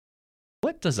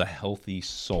What does a healthy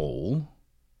soul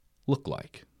look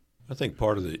like? I think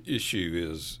part of the issue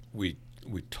is we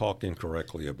talk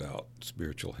incorrectly about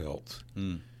spiritual health.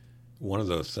 One of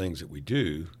the things that we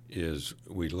do is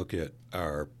we look at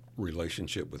our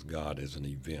relationship with God as an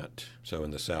event. So in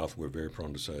the South, we're very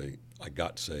prone to say, I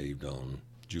got saved on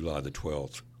July the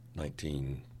 12th,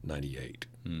 1998.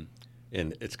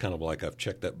 And it's kind of like I've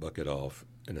checked that bucket off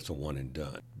and it's a one and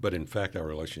done. But in fact, our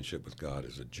relationship with God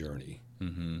is a journey.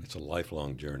 It's a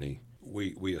lifelong journey.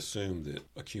 We assume that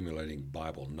accumulating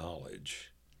Bible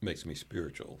knowledge makes me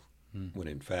spiritual, when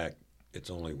in fact, it's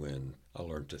only when I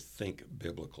learn to think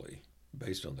biblically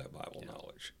based on that Bible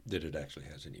knowledge that it actually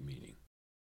has any meaning.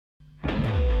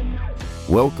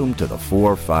 Welcome to the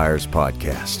Four Fires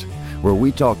Podcast, where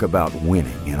we talk about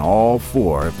winning in all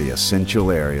four of the essential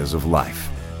areas of life.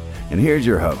 And here's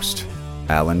your host,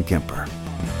 Alan Kemper.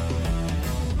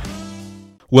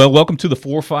 Well, welcome to the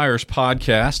Four Fires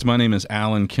Podcast. My name is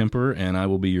Alan Kemper, and I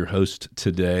will be your host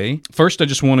today. First, I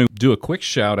just want to do a quick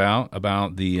shout-out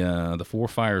about the Four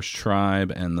Fires Tribe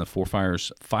and the Four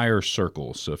Fires Fire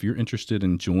Circle. So if you're interested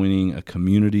in joining a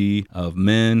community of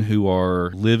men who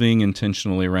are living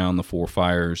intentionally around the Four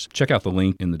Fires, check out the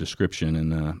link in the description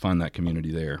and find that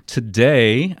community there.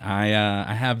 Today, I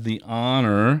have the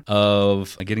honor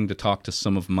of getting to talk to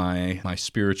some of my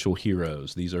spiritual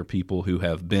heroes. These are people who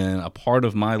have been a part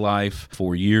of my life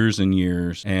for years and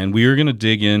years, and we are going to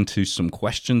dig into some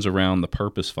questions around the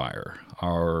purpose fire,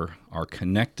 our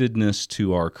connectedness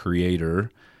to our Creator,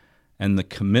 and the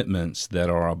commitments that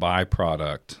are a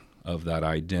byproduct of that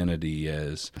identity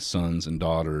as sons and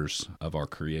daughters of our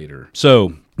Creator.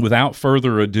 So, without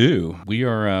further ado,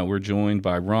 we're joined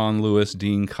by Ron Lewis,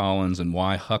 Dean Collins, and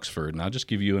Y. Huxford. And I'll just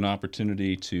give you an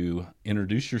opportunity to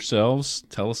introduce yourselves,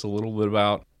 tell us a little bit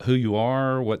about who you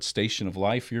are, what station of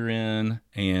life you're in,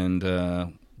 and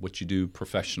what you do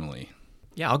professionally.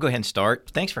 Yeah, I'll go ahead and start.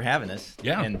 Thanks for having us.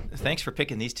 Yeah. And thanks for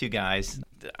picking these two guys.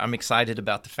 I'm excited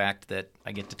about the fact that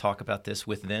I get to talk about this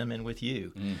with them and with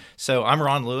you. So I'm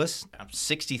Ron Lewis. I'm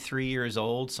 63 years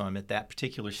old, so I'm at that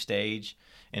particular stage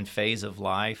and phase of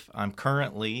life. I'm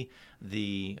currently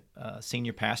the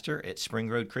senior pastor at Spring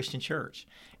Road Christian Church,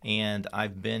 and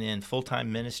I've been in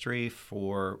full-time ministry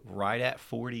for right at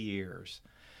 40 years.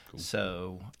 Cool.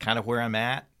 So kind of where I'm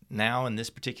at now in this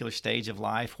particular stage of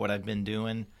life, what I've been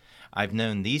doing. I've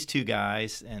known these two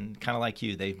guys, and kind of like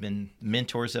you, they've been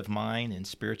mentors of mine and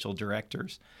spiritual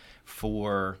directors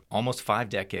for almost 5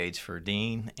 decades for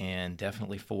Dean, and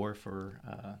definitely 4 for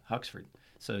Huxford.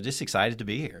 So just excited to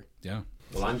be here. Yeah.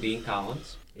 Well, I'm Dean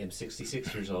Collins. I'm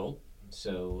 66 years old,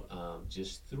 so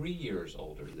just 3 years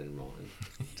older than Ron.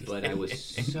 But I was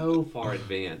so far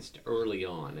advanced early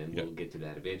on, and we'll get to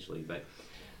that eventually. But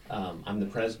I'm the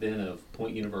president of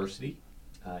Point University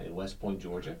in West Point,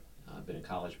 Georgia. I've been a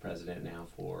college president now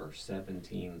for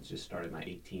 17, just started my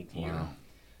 18th year.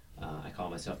 Wow. I call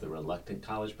myself the reluctant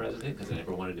college president because I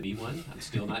never wanted to be one. I'm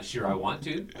still not sure I want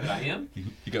to, but I am.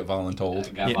 You got voluntold.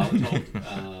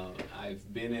 Voluntold.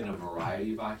 I've been in a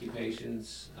variety of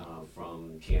occupations,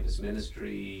 from campus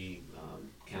ministry,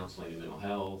 counseling and mental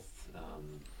health,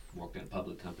 worked in a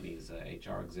public company as an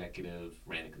HR executive,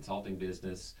 ran a consulting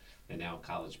business, and now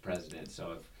college president.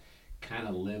 So I've kind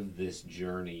of lived this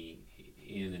journey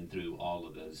in and through all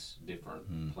of those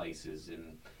different places,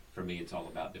 and for me it's all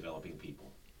about developing people.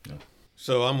 Yeah.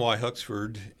 So I'm Y.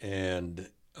 Huxford, and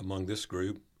among this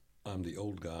group, I'm the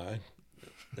old guy.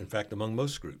 In fact, among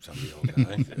most groups, I'm the old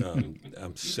guy.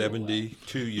 I'm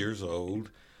 72 years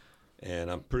old, and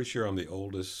I'm pretty sure I'm the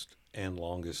oldest and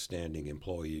longest standing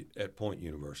employee at Point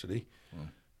University.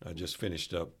 I just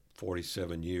finished up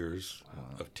 47 years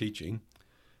of teaching.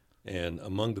 And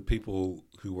among the people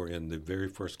who were in the very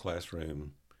first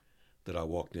classroom that I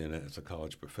walked in as a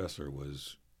college professor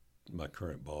was my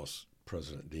current boss,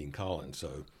 President Dean Collins.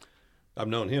 So I've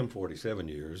known him 47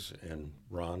 years, and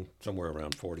Ron somewhere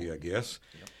around 40, I guess.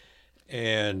 Yep.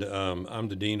 And I'm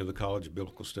the dean of the College of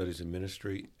Biblical Studies and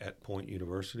Ministry at Point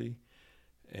University.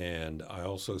 And I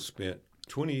also spent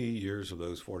 20 years of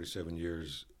those 47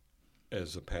 years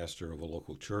as a pastor of a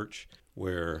local church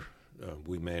where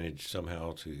we managed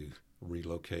somehow to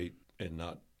relocate and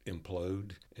not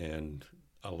implode. And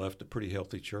I left a pretty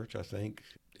healthy church, I think.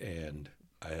 And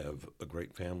I have a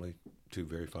great family, 2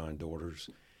 very fine daughters,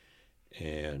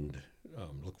 and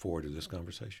look forward to this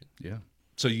conversation. Yeah.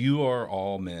 So you are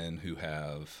all men who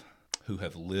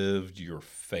have lived your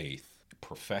faith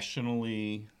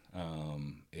professionally.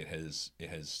 It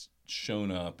has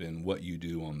shown up in what you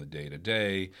do on the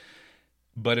day-to-day,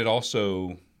 but it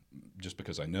also, just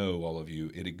because I know all of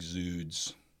you, it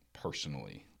exudes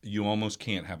personally. You almost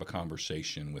can't have a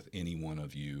conversation with any one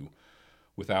of you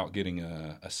without getting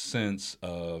a sense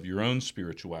of your own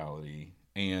spirituality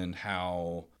and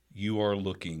how you are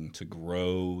looking to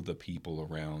grow the people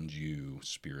around you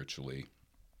spiritually.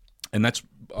 And that's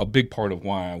a big part of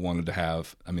why I wanted to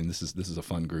have, this is a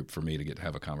fun group for me to get to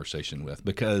have a conversation with,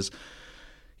 because,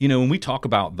 when we talk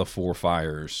about the four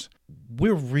fires,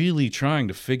 we're really trying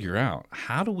to figure out,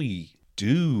 how do we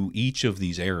do each of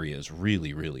these areas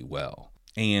really, really well?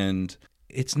 And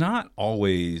it's not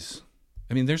always,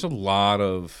 there's a lot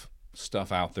of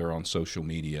stuff out there on social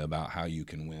media about how you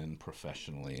can win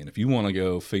professionally. And if you want to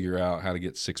go figure out how to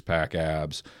get six-pack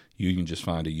abs, you can just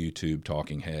find a YouTube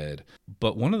talking head.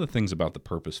 But one of the things about the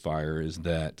Purpose Fire is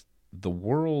that the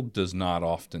world does not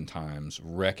oftentimes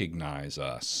recognize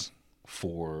us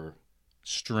for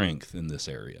strength in this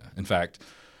area. In fact,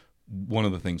 one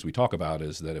of the things we talk about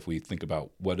is that if we think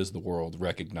about what does the world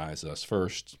recognize us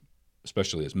first,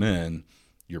 especially as men,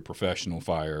 your professional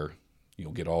fire,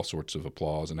 you'll get all sorts of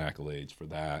applause and accolades for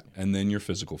that. And then your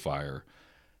physical fire.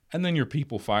 And then your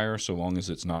people fire, so long as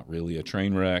it's not really a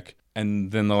train wreck.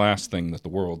 And then the last thing that the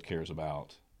world cares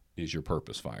about is your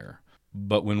purpose fire.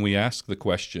 But when we ask the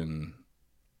question,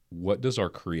 what does our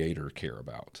Creator care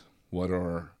about? What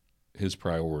are His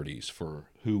priorities for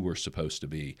who we're supposed to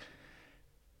be?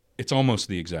 It's almost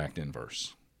the exact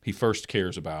inverse. He first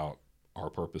cares about our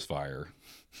purpose fire,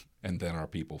 and then our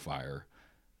people fire.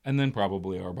 And then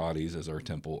probably our bodies as our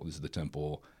temple, is the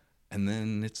temple, and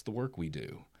then it's the work we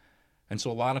do. And so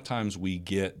a lot of times we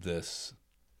get this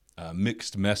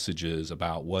mixed messages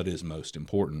about what is most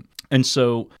important. And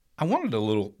so I wanted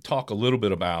to talk a little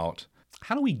bit about,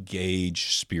 how do we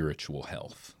gauge spiritual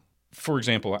health? For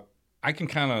example, I can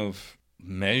kind of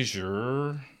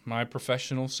measure my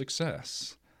professional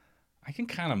success. I can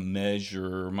kind of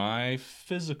measure my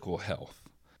physical health.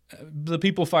 The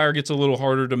people fire gets a little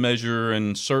harder to measure,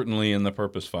 and certainly in the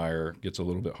purpose fire gets a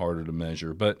little bit harder to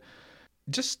measure. But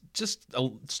just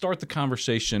start the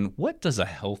conversation. What does a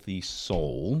healthy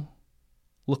soul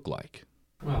look like?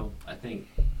 Well, I think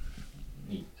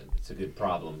it's a good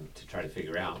problem to try to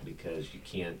figure out, because you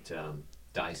can't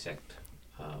dissect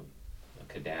a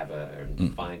cadaver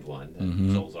and find one.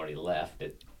 The soul's already left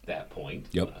at that point.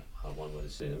 Yep. One would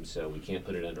assume. So we can't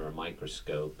put it under a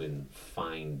microscope and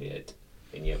find it.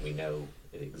 And yet we know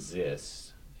it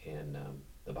exists, and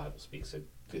the Bible speaks a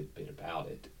good bit about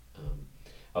it.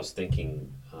 I was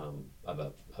thinking of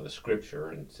a scripture,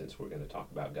 and since we're going to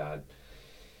talk about God,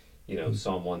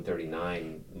 Psalm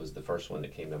 139 was the first one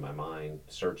that came to my mind.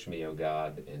 Search me, O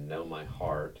God, and know my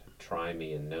heart. Try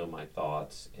me and know my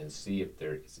thoughts, and see if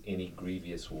there is any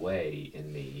grievous way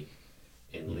in me,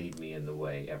 and lead me in the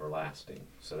way everlasting.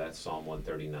 So that's Psalm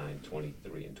 139,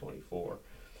 23 and 24.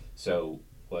 So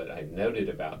what I noted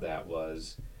about that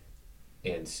was,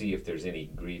 and see if there's any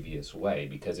grievous way,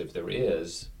 because if there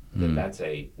is, then that's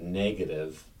a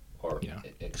negative or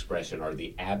expression, or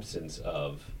the absence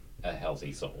of a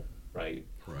healthy soul, right?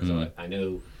 So I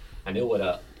know what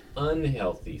a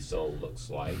unhealthy soul looks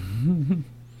like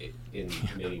in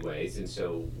many ways, and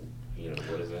so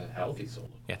what does a healthy soul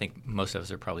look like? Yeah, I think most of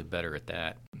us are probably better at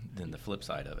that than the flip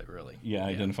side of it, really. Yeah,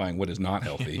 identifying what is not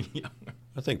healthy.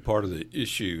 I think part of the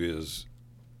issue is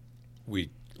we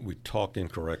talk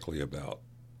incorrectly about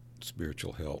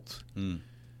spiritual health,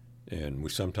 and we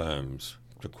sometimes,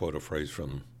 to quote a phrase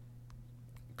from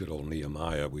good old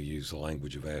Nehemiah, we use the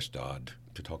language of Ashdod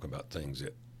to talk about things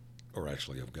that are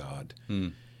actually of God.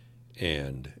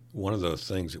 And one of those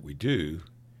things that we do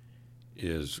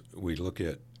is we look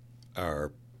at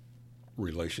our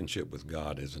relationship with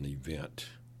God as an event.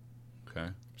 Okay.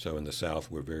 So in the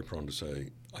South, we're very prone to say,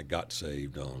 I got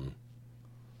saved on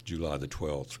July the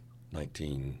 12th,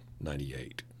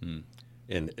 1998.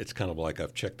 And it's kind of like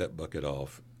I've checked that bucket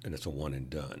off, and it's a one and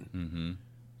done.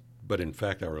 But in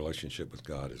fact, our relationship with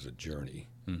God is a journey.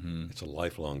 It's a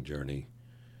lifelong journey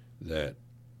that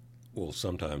will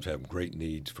sometimes have great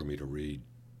needs for me to read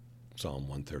Psalm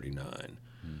 139.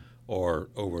 Or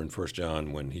over in 1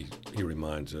 John, when he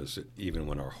reminds us that even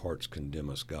when our hearts condemn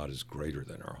us, God is greater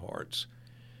than our hearts.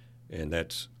 And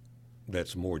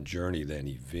that's more journey than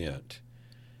event.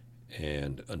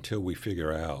 And until we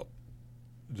figure out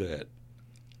that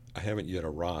I haven't yet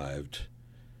arrived,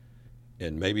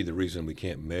 and maybe the reason we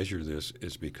can't measure this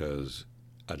is because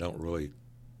I don't really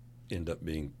end up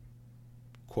being,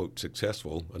 quote,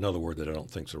 successful, another word that I don't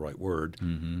think is the right word,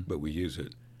 but we use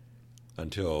it,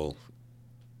 until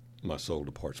my soul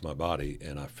departs my body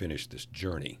and I finish this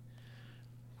journey,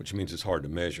 which means it's hard to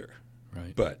measure.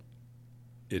 Right. But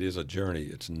it is a journey.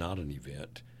 It's not an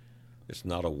event. It's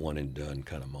not a one and done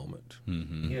kind of moment.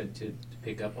 To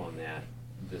pick up on that,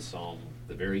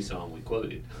 the very psalm we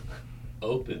quoted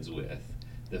opens with,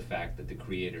 the fact that the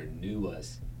Creator knew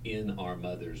us in our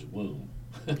mother's womb.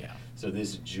 Yeah. So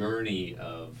this journey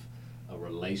of a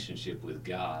relationship with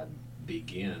God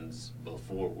begins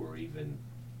before we're even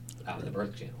out of the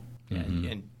birth channel. Yeah,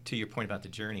 and to your point about the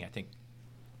journey, I think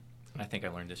I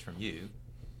learned this from you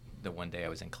the one day I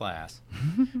was in class,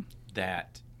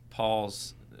 that Paul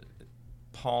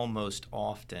most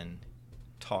often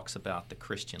talks about the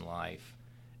Christian life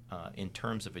in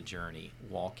terms of a journey,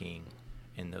 walking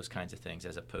and those kinds of things,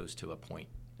 as opposed to a point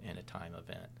in a time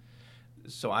event.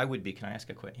 So I would be, can I ask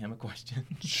him a question?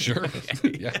 Sure.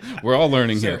 Yeah, we're all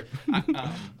learning here.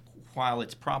 While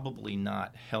it's probably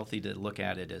not healthy to look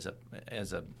at it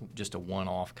as a just a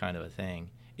one-off kind of a thing,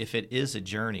 if it is a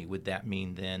journey, would that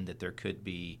mean then that there could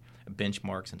be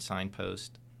benchmarks and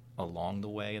signposts along the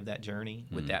way of that journey?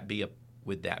 Would that be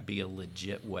a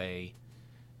legit way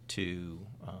to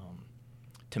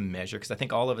measure? Because I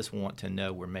think all of us want to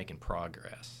know we're making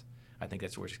progress. I think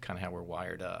that's kind of how we're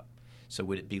wired up. So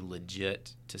would it be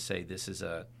legit to say this is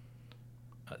a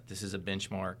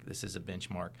benchmark, this is a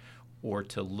benchmark, or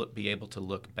to be able to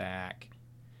look back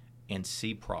and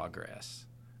see progress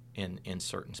in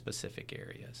certain specific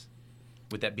areas?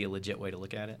 Would that be a legit way to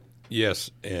look at it?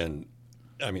 Yes, and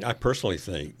I mean, I personally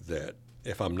think that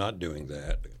if I'm not doing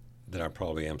that, then I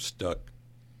probably am stuck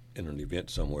in an event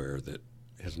somewhere that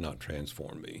has not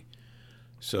transformed me.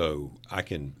 So I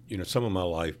can, some of my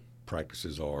life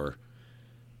practices are,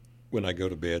 when I go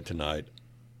to bed tonight,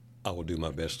 I will do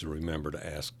my best to remember to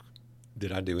ask,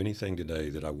 did I do anything today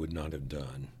that I would not have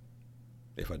done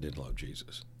if I didn't love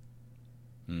Jesus?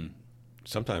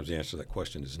 Sometimes the answer to that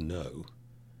question is no,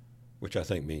 which I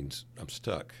think means I'm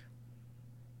stuck.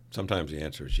 Sometimes the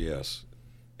answer is yes,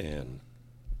 and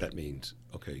that means,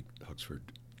 okay, Huxford,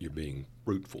 you're being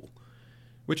fruitful,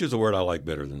 which is a word I like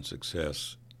better than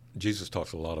success. Jesus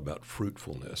talks a lot about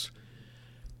fruitfulness,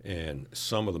 and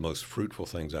some of the most fruitful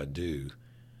things I do,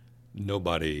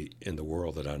 nobody in the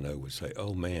world that I know would say,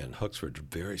 oh man, Huxford's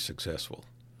very successful.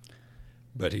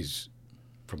 But he's,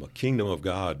 from a kingdom of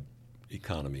God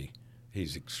economy,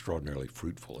 he's extraordinarily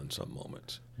fruitful in some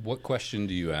moments. What question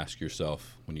do you ask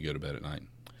yourself when you go to bed at night?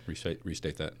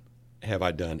 Restate that. Have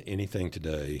I done anything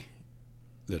today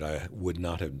that I would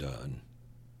not have done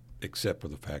except for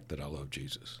the fact that I love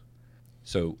Jesus?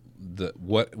 So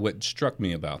what struck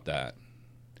me about that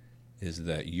is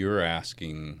that you're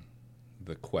asking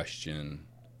the question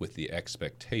with the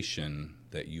expectation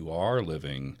that you are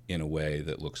living in a way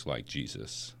that looks like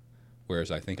Jesus.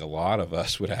 Whereas I think a lot of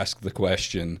us would ask the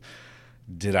question,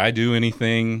 did I do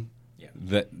anything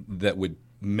that would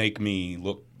make me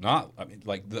look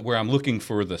where I'm looking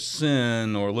for the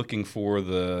sin or looking for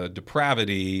the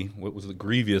depravity, what was the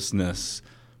grievousness?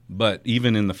 But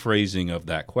even in the phrasing of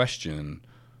that question,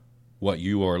 what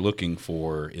you are looking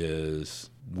for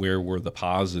is, where were the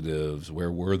positives?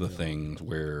 Where were the things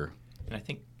where... And I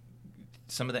think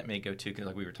some of that may go, too, because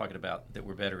like we were talking about, that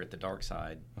we're better at the dark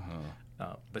side.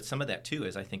 But some of that, too,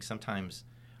 is I think sometimes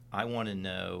I want to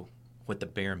know what the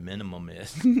bare minimum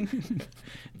is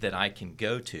that I can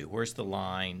go to. Where's the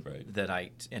line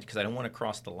because I don't want to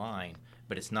cross the line,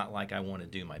 but it's not like I want to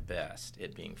do my best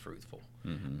at being fruitful.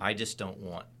 I just don't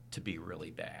want to be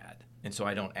really bad. And so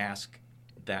I don't ask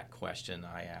that question.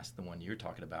 I ask the one you're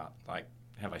talking about, like,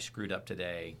 have I screwed up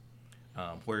today?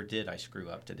 Where did I screw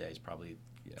up today is probably,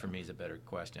 for me, is a better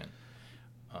question,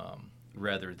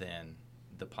 rather than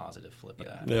the positive flip of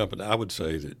that. Yeah, but I would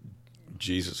say that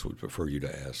Jesus would prefer you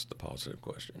to ask the positive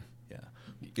question.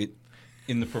 Yeah.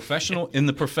 In the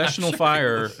professional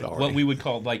fire, what we would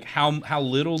call, like, how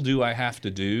little do I have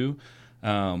to do?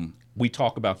 We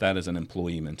talk about that as an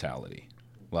employee mentality.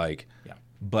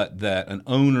 But that an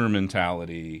owner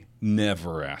mentality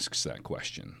never asks that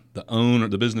question.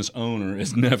 The business owner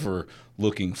is never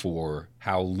looking for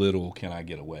how little can I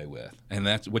get away with. And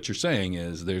that's what you're saying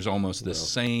is there's almost the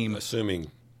same... Assuming,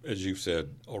 as you've said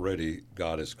already,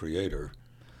 God is creator,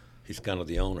 he's kind of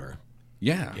the owner.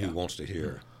 Yeah. He wants to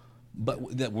hear.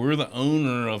 But that we're the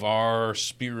owner of our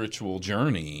spiritual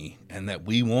journey and that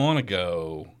we want to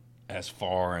go as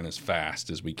far and as fast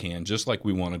as we can, just like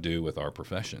we want to do with our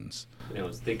professions. I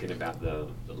was thinking about the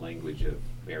language of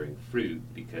bearing fruit,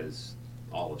 because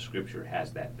all of Scripture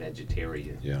has that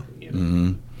vegetarian,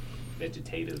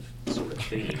 vegetative sort of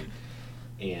thing.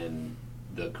 And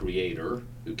the Creator,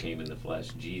 who came in the flesh,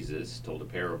 Jesus, told a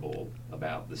parable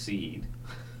about the seed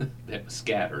that was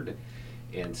scattered,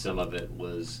 and some of it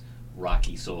was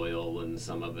rocky soil, and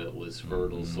some of it was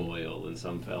fertile soil, and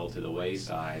some fell to the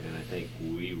wayside. And I think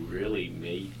we really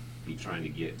may be trying to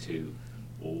get to,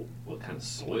 well, what kind of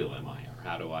soil am I, or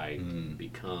how do I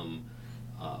become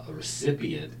a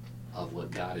recipient of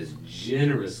what God is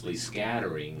generously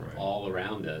scattering Right. all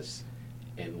around us,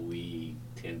 and we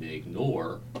tend to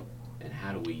ignore. And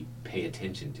how do we pay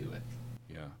attention to it?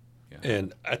 Yeah.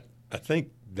 And I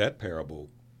think that parable,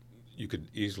 you could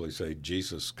easily say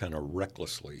Jesus kind of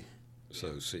recklessly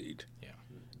sows seed. Yeah.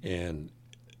 And,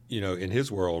 in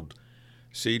his world,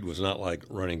 seed was not like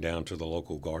running down to the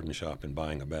local garden shop and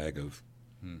buying a bag of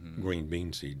green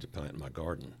bean seed to plant in my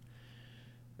garden.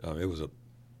 It was a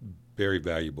very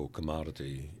valuable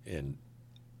commodity, and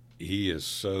he is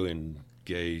so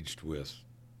engaged with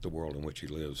the world in which he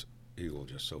lives, he will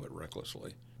just sow it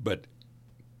recklessly. But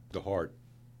the heart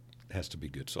has to be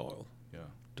good soil Yeah.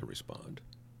 to respond.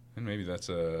 And maybe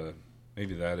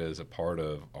that is a part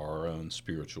of our own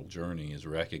spiritual journey, is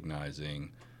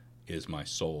recognizing, is my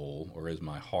soul or is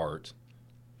my heart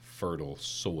fertile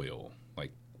soil?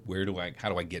 Like, how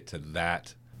do I get to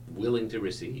that? Willing to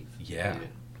receive. Yeah.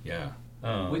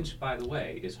 Which, by the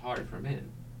way, is hard for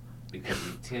men, because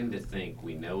we tend to think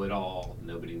we know it all.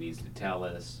 Nobody needs to tell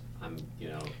us. I'm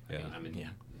in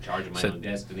charge of my own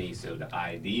destiny. So the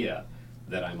idea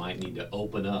that I might need to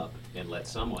open up and let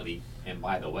somebody, and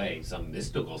by the way, some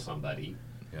mystical somebody,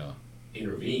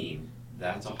 intervene,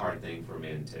 that's a hard thing for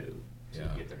men to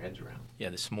get their heads around. Yeah,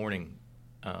 this morning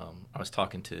I was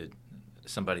talking to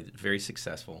somebody that's very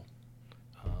successful.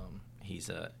 He's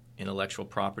a intellectual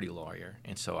property lawyer,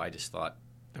 and so I just thought,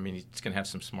 he's going to have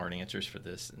some smart answers for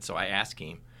this. And so I asked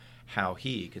him how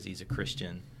because he's a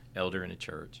Christian elder in a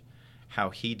church, how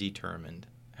he determined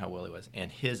how well he was.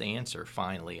 And his answer,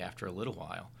 finally, after a little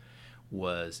while,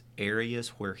 was areas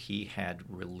where he had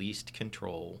released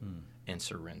control and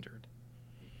surrendered.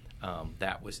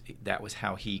 That was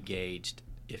how he gauged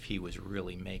if he was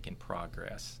really making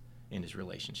progress in his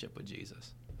relationship with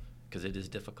Jesus, because it is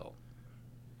difficult.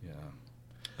 Yeah.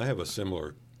 I have a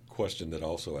similar question that I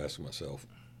also ask myself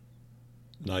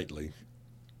nightly,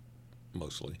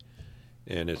 mostly,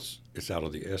 and it's out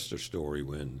of the Esther story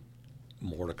when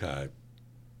Mordecai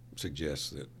suggests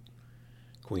that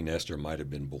Queen Esther might have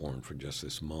been born for just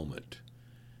this moment.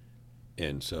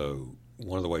 And so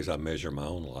one of the ways I measure my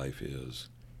own life is,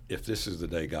 if this is the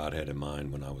day God had in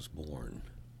mind when I was born,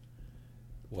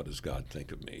 what does God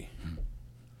think of me?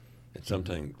 And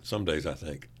some days I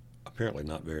think, apparently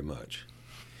not very much.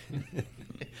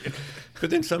 But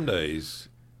then some days,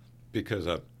 because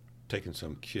I've taken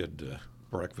some kid to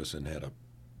breakfast and had a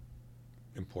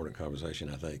important conversation,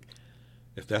 I think,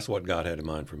 if that's what God had in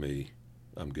mind for me,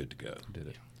 I'm good to go. Did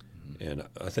it. And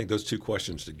I think those two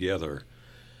questions together,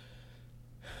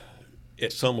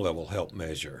 at some level, help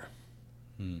measure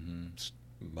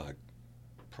my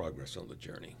progress on the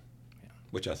journey,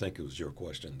 which I think was your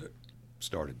question that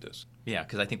started this. Yeah,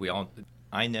 because I think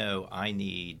I know I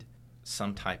need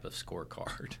some type of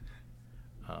scorecard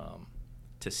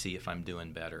to see if I'm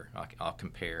doing better. I'll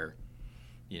compare,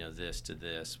 this to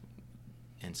this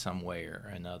in some way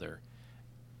or another.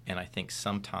 And I think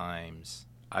sometimes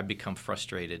I become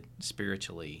frustrated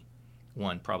spiritually,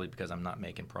 one, probably because I'm not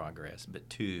making progress, but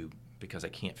two, because I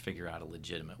can't figure out a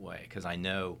legitimate way. Because I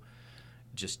know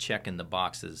just checking the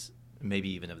boxes, maybe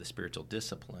even of the spiritual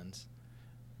disciplines,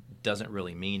 doesn't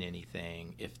really mean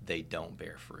anything if they don't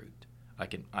bear fruit. I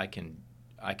can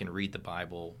read the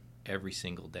Bible every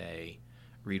single day,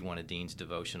 read one of Dean's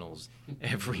devotionals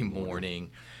every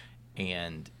morning,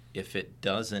 and if it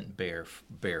doesn't bear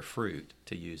fruit,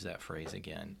 to use that phrase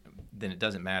again, then it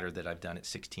doesn't matter that I've done it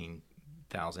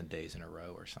 16,000 days in a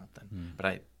row or something. But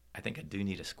I think I do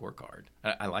need a scorecard.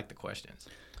 I like the questions.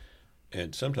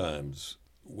 And sometimes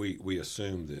we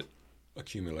assume that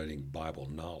accumulating Bible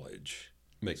knowledge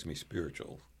makes me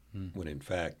spiritual, when in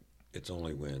fact it's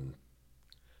only when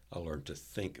I learn to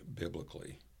think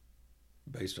biblically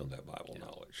based on that Bible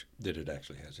knowledge that it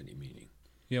actually has any meaning.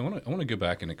 Yeah, I want to go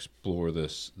back and explore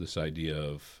this idea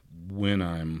of when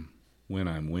I'm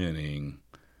winning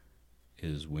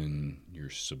is when you're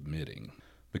submitting,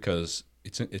 because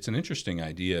it's an interesting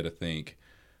idea to think.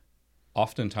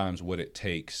 Oftentimes, what it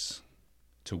takes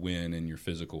to win in your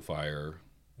physical fire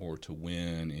or to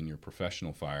win in your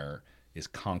professional fire is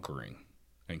conquering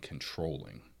and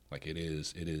controlling. Like it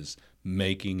is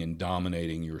making and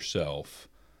dominating yourself,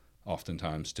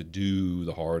 oftentimes, to do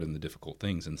the hard and the difficult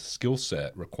things. And the skill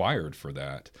set required for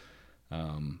that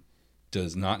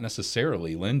does not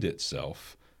necessarily lend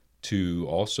itself to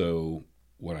also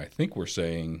what I think we're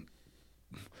saying,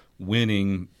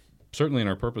 winning, certainly in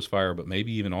our purpose fire, but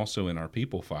maybe even also in our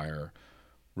people fire,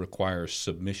 requires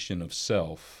submission of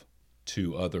self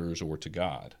to others or to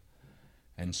God.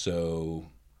 And so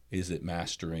is it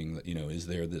mastering, is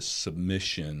there this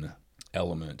submission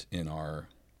element in our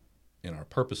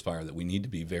purpose fire that we need to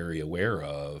be very aware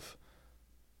of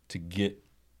to get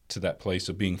to that place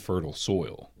of being fertile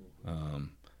soil.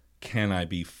 Can I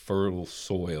be fertile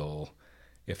soil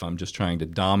if I'm just trying to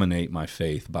dominate my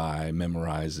faith by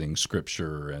memorizing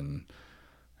scripture and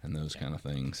those kind of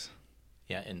things?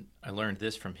 Yeah, and I learned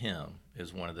this from him. It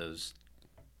was one of those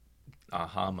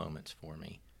aha moments for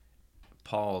me.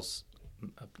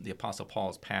 The Apostle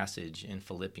Paul's passage in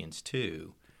Philippians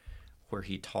 2, where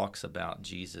he talks about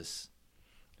Jesus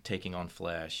taking on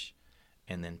flesh,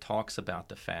 and then talks about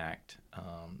the fact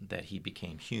that he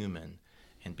became human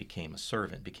and became a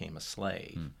servant, became a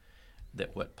slave.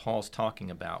 That what Paul's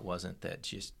talking about wasn't that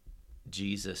just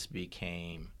Jesus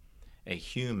became a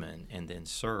human and then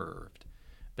served,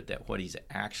 but that what he's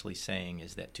actually saying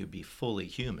is that to be fully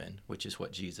human, which is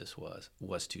what Jesus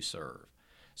was to serve.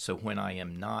 So when I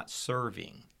am not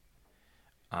serving,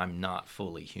 I'm not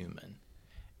fully human.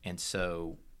 And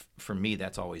so for me,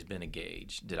 that's always been a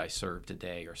gauge. Did I serve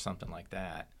today or something like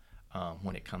that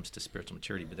when it comes to spiritual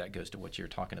maturity? But that goes to what you're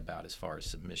talking about as far as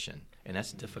submission. And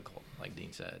that's difficult, like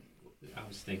Dean said. I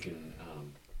was thinking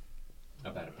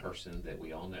about a person that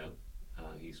we all know.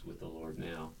 He's with the Lord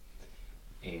now.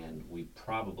 And we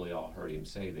probably all heard him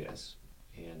say this.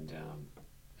 And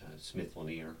Smith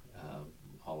Lanier,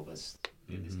 all of us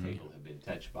in this table have been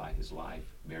touched by his life.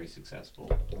 Very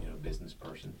successful, business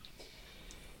person.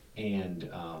 And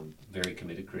very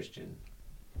committed Christian.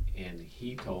 And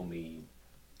he told me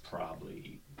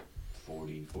probably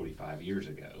 40, 45 years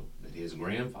ago that his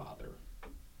grandfather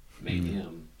made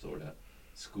him sort of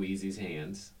squeeze his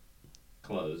hands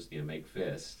closed, make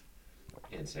fists,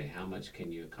 and say, how much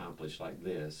can you accomplish like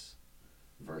this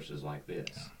versus like this?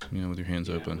 Yeah, with your hands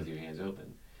open. With your hands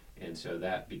open. And so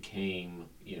that became,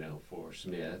 for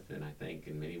Smith, and I think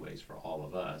in many ways for all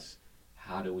of us,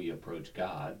 how do we approach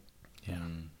God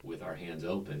with our hands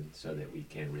open so that we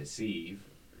can receive,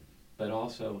 but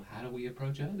also how do we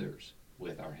approach others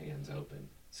with our hands open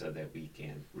so that we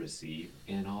can receive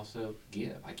and also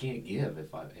give? I can't give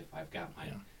if I've got my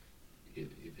if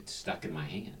it's stuck in my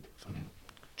hand.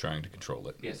 Trying to control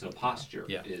it. Yeah. So posture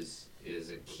is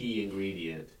a key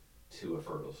ingredient to a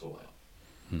fertile soil.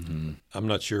 Mm-hmm. I'm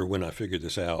not sure when I figured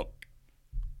this out,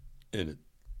 and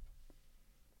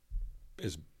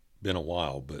it's been a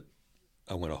while, but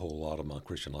I went a whole lot of my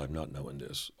Christian life not knowing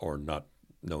this, or not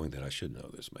knowing that I should know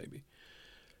this maybe,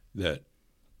 that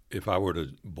if I were to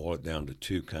boil it down to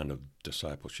two kind of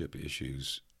discipleship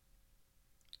issues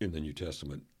in the New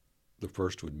Testament, the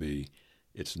first would be,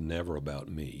 it's never about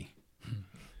me.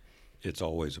 It's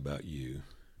always about you.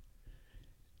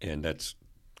 And that's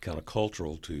kind of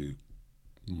cultural to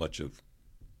much of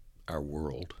our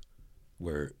world,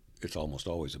 where it's almost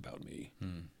always about me.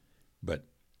 But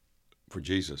for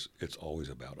Jesus, it's always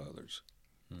about others.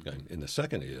 Okay? And the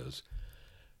second is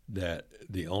that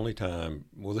the only time,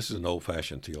 well, this is an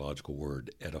old-fashioned theological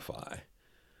word, edify,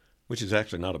 which is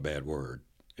actually not a bad word,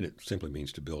 and it simply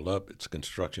means to build up. It's a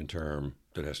construction term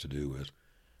that has to do with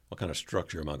what kind of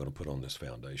structure am I going to put on this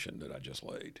foundation that I just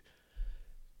laid.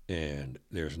 And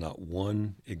there's not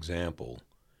one example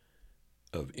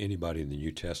of anybody in the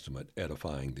New Testament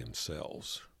edifying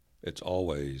themselves. It's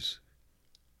always,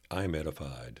 I'm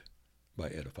edified by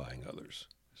edifying others.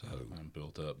 So I'm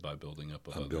built up by building up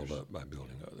others. I'm built up by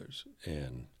building others.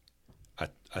 And I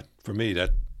for me,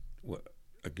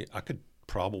 again, I could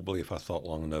probably, if I thought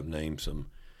long enough, name some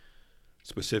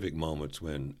specific moments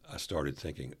when I started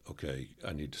thinking, okay,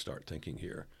 I need to start thinking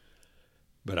here.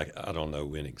 But I don't know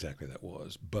when exactly that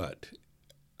was. But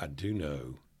I do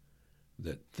know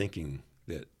that thinking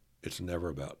that it's never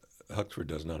about, Huxford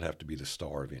does not have to be the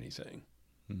star of anything.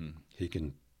 He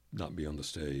can not be on the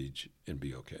stage and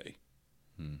be okay.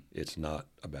 It's not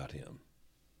about him.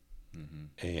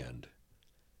 And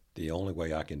the only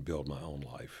way I can build my own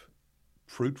life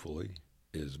fruitfully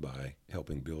is by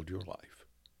helping build your life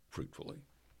fruitfully.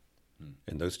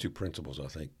 And those two principles, I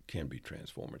think, can be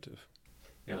transformative.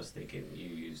 I was thinking, you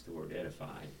used the word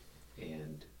edify,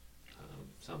 and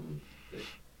something that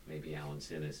maybe Alan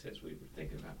sent us as we were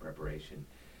thinking about preparation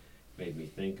made me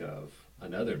think of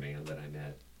another man that I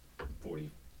met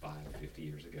 45, 50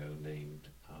 years ago named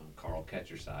Carl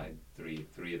Ketcherside.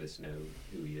 Three of us know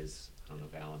who he is. I don't know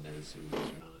if Alan knows who he is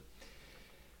or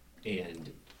not.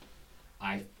 And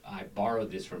I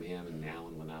borrowed this from him and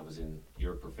Alan when I was in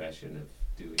your profession of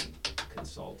doing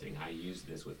consulting. I used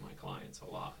this with my clients a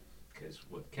lot. Because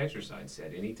what Ketcherside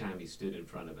said, anytime he stood in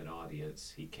front of an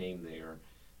audience, he came there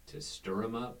to stir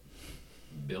them up,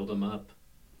 build them up,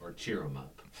 or cheer them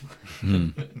up.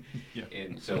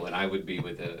 And so when I would be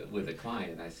with a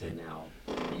client, I said, now,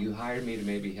 you hired me to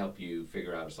maybe help you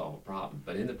figure out how to solve a problem,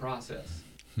 but in the process,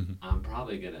 I'm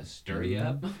probably going to stir you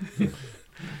up,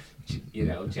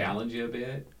 challenge you a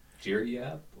bit, cheer you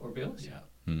up or build you up.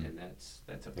 And that's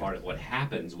a part of what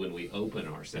happens when we open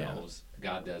ourselves.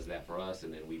 God does that for us,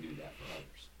 and then we do that for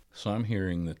others. So I'm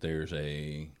hearing that there's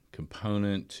a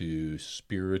component to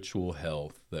spiritual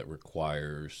health that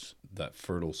requires that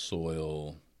fertile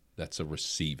soil that's a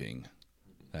receiving.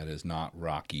 That is not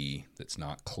rocky, that's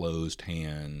not closed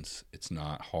hands, it's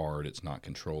not hard, it's not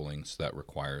controlling. So that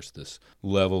requires this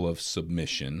level of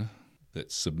submission.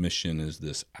 That submission is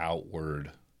this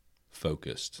outward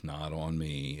focused, not on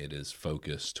me. It is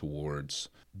focused towards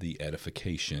the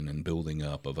edification and building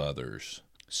up of others.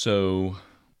 So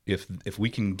if we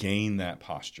can gain that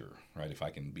posture, right, if I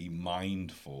can be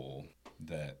mindful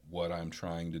that what I'm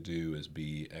trying to do is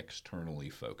be externally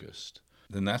focused,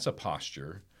 then that's a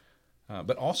posture.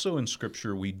 But also in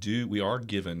Scripture, we are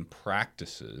given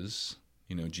practices.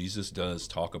 Jesus does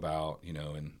talk about,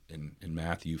 in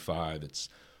Matthew 5, it's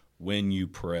when you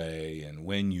pray and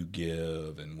when you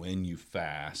give and when you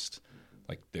fast.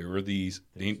 Like there were these,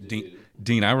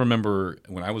 Dean, I remember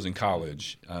when I was in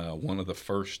college, one of the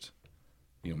first,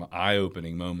 my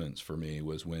eye-opening moments for me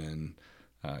was when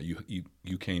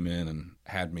you came in and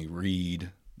had me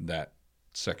read that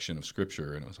section of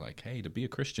Scripture, and it was like, hey, to be a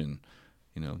Christian,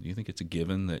 do you think it's a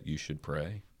given that you should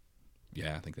pray?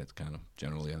 Yeah, I think that's kind of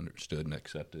generally understood and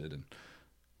accepted. And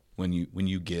when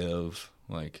you give,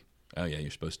 like, oh yeah,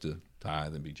 you're supposed to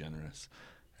tithe and be generous.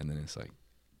 And then it's like,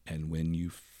 and when you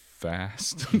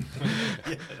fast,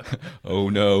 oh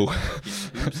no,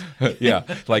 yeah,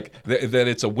 like that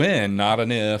it's a when, not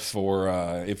an if, or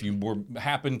if you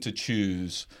happen to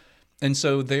choose. And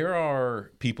so there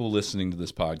are people listening to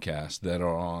this podcast that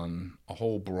are on a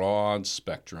whole broad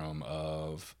spectrum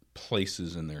of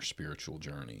places in their spiritual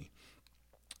journey.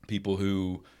 People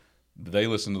who they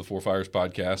listen to the Four Fires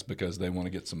podcast because they want to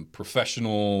get some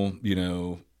professional,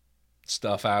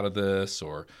 stuff out of this,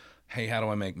 or, hey, how do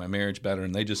I make my marriage better?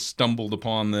 And they just stumbled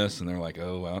upon this and they're like,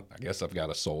 oh, well, I guess I've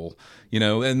got a soul,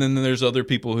 And then there's other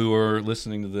people who are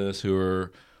listening to this who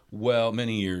are,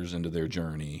 many years into their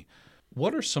journey.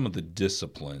 What are some of the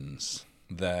disciplines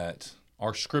that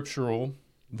are scriptural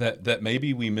that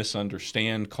maybe we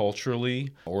misunderstand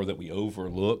culturally or that we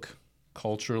overlook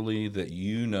culturally that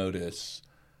you notice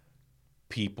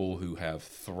people who have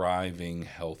thriving,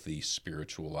 healthy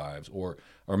spiritual lives, or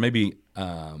maybe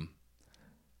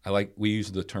we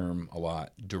use the term a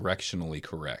lot, directionally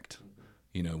correct.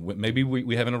 Maybe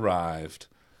we haven't arrived,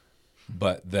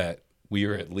 but that we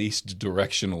are at least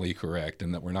directionally correct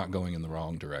and that we're not going in the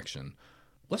wrong direction.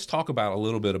 Let's talk about a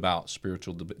little bit about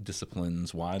spiritual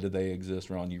disciplines. Why do they exist?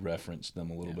 Ron, you referenced them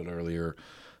a little bit earlier.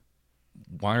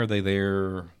 Why are they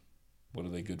there? What are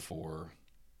they good for?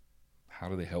 How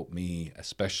do they help me,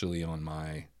 especially on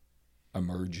my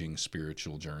emerging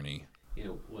spiritual journey?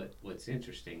 What's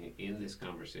interesting in this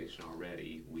conversation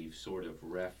already, we've sort of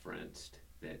referenced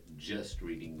that just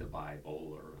reading the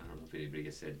Bible, or I don't know if anybody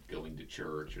has said going to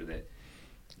church, or that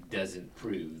doesn't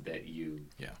prove that you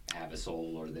have a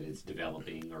soul or that it's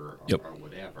developing or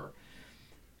whatever.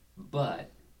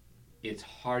 But it's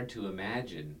hard to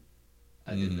imagine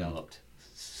a developed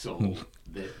soul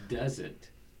that doesn't.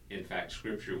 In fact,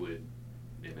 Scripture would,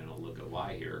 and I'll look at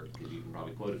why here, because you can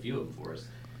probably quote a few of them for us.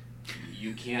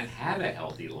 You can't have a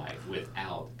healthy life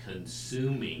without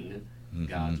consuming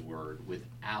God's Word,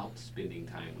 without spending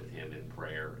time with Him in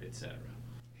prayer, etc.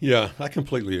 Yeah, I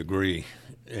completely agree.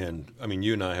 And,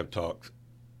 you and I have talked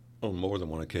on more than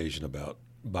one occasion about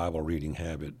Bible reading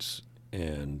habits,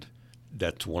 and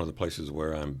that's one of the places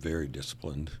where I'm very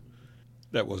disciplined.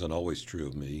 That wasn't always true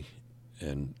of me,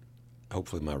 and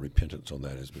hopefully my repentance on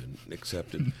that has been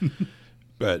accepted.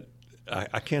 But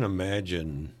I can't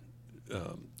imagine.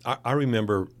 I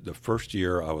remember the first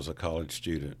year I was a college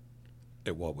student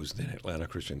at what was then Atlanta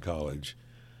Christian College.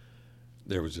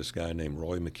 There was this guy named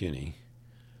Roy McKinney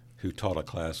who taught a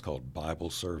class called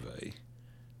Bible Survey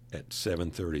at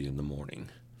 7:30 in the morning.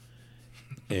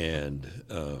 And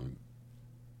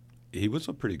he was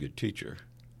a pretty good teacher.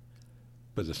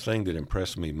 But the thing that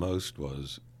impressed me most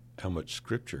was how much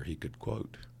Scripture he could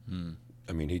quote.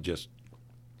 He just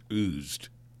oozed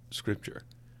Scripture.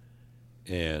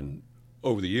 And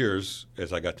over the years,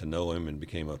 as I got to know him and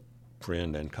became a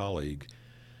friend and colleague,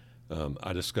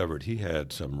 I discovered he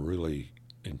had some really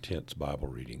intense Bible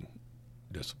reading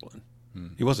discipline.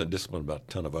 He wasn't disciplined about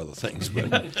a ton of other things,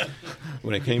 but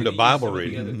when it came to Bible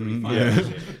reading,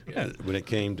 when it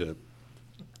came to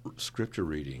Scripture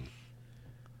reading,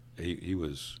 he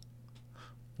was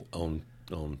on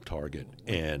target.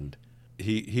 And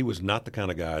he was not the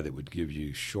kind of guy that would give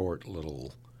you short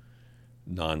little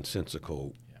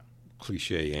nonsensical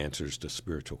cliche answers to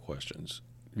spiritual questions.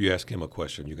 you ask him a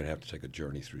question, you're going to have to take a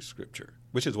journey through Scripture,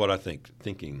 which is what I think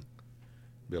thinking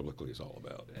biblically is all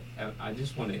about. I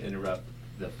just want to interrupt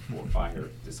the four-fire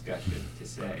discussion to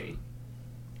say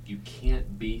you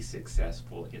can't be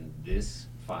successful in this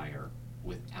fire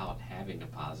without having a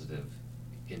positive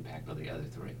impact on the other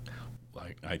three.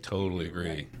 I totally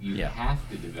agree. You have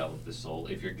to develop the soul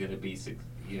if you're going to be,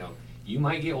 you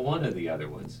might get one of the other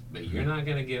ones, but you're not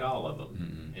going to get all of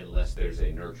them unless there's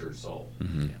a nurtured soul.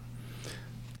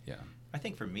 Yeah. I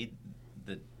think for me,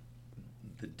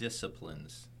 the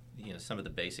disciplines, some of the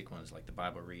basic ones like the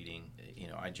Bible reading,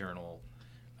 I journal,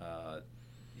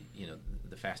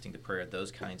 the fasting, the prayer,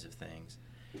 those kinds of things.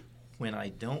 When I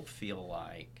don't feel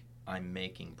like I'm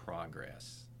making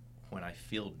progress, when I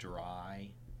feel dry,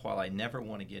 while I never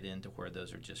want to get into where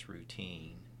those are just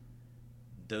routine,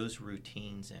 those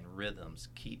routines and rhythms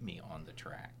keep me on the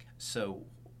track. So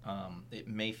it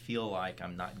may feel like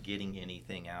I'm not getting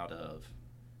anything out of,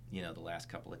 the last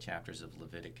couple of chapters of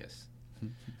Leviticus,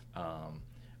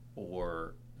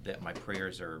 or that my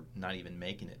prayers are not even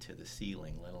making it to the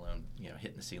ceiling, let alone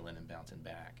hitting the ceiling and bouncing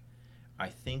back. I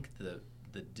think the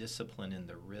discipline and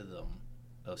the rhythm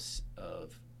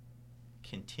of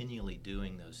continually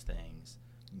doing those things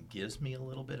gives me a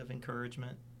little bit of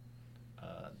encouragement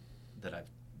that I've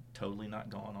totally not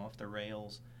gone off the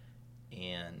rails,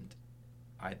 and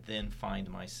I then find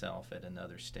myself at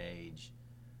another stage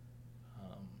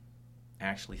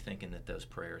actually thinking that those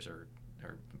prayers are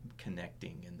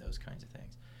connecting and those kinds of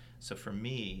things. So for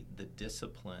me, the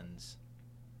disciplines,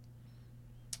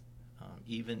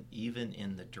 even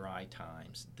in the dry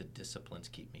times, the disciplines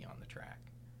keep me on the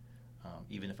track,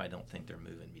 even if I don't think they're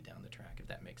moving me down the track, if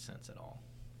that makes sense at all.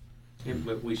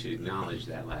 But we should acknowledge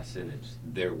that last sentence.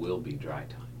 There will be dry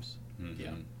times.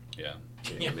 Yeah.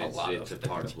 It's a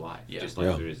part of life. Yeah. Just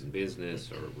like there is in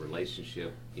business or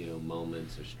relationship,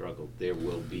 moments of struggle, there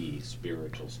will be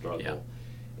spiritual struggle.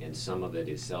 Yeah. And some of it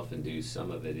is self-induced. Some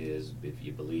of it is, if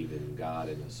you believe in God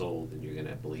and the soul, then you're going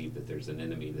to believe that there's an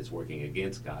enemy that's working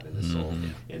against God and the soul.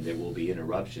 And there will be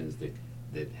interruptions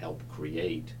that help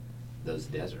create those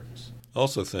deserts. I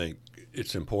also think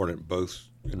it's important, both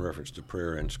in reference to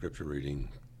prayer and Scripture reading,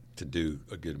 to do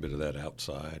a good bit of that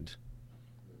outside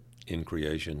in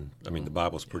creation. I mean, the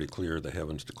Bible's pretty clear. The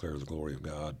heavens declare the glory of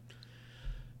God.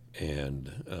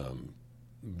 And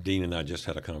Dean and I just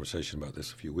had a conversation about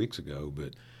this a few weeks ago,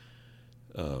 but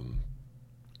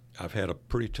I've had a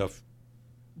pretty tough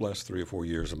last 3 or 4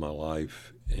 years of my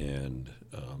life, and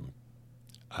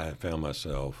I have found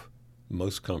myself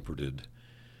most comforted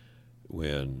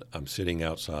when I'm sitting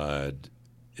outside.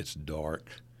 It's dark.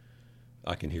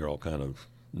 I can hear all kind of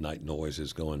night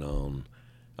noises going on.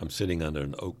 I'm sitting under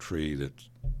an oak tree that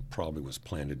probably was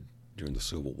planted during the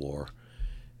Civil War,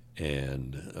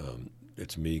 and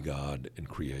it's me, God, and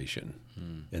creation.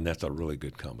 And that's a really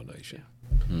good combination.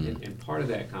 And part of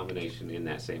that combination in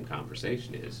that same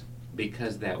conversation is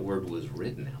because that word was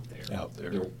written out there.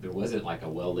 There wasn't like a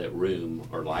well-lit room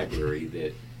or library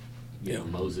that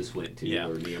Moses went to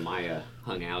or Nehemiah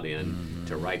hung out in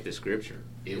to write the Scripture.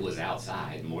 It was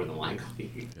outside, more than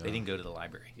likely. They didn't go to the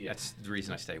library. That's the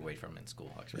reason I stay away from it in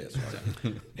school, Huxford.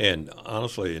 Yes. And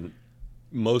honestly, in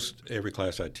most every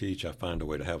class I teach, I find a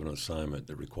way to have an assignment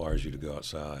that requires you to go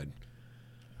outside,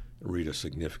 read a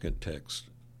significant text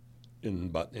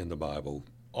in the Bible,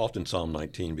 often Psalm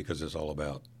 19, because it's all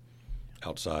about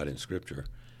outside in Scripture,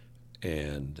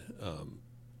 and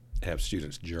have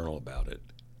students journal about it.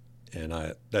 And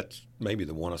that's maybe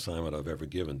the one assignment I've ever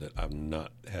given that I've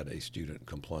not had a student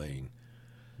complain.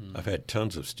 I've had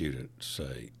tons of students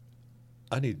say,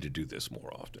 I need to do this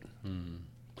more often.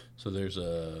 So there's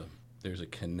a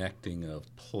connecting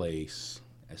of place,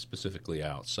 specifically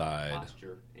outside.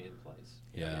 Posture and place.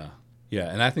 Yeah,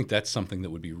 and I think that's something that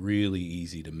would be really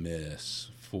easy to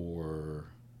miss for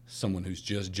someone who's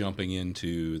just jumping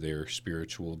into their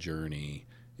spiritual journey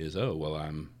is,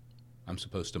 I'm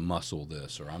supposed to muscle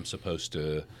this, or I'm supposed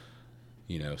to,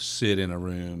 sit in a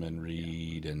room and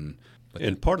read.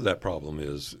 And part of that problem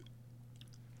is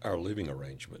our living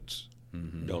arrangements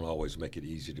don't always make it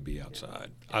easy to be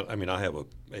outside. I mean, I have an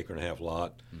 1.5 acre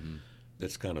lot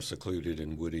that's kind of secluded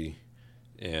and woody,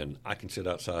 and I can sit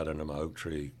outside under my oak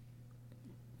tree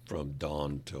from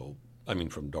dark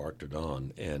to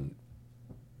dawn, and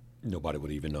nobody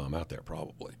would even know I'm out there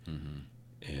probably.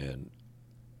 And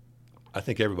I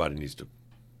think everybody needs to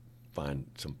find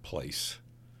some place.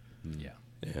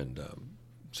 And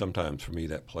sometimes for me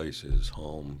that place is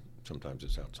home. Sometimes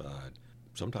it's outside.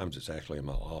 Sometimes it's actually in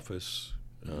my office.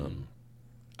 I'm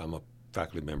a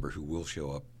faculty member who will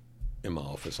show up in my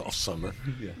office all summer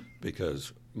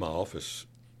because my office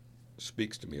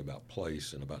speaks to me about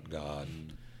place and about God,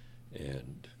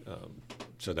 and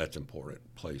so that's important.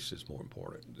 Place is more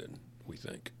important than we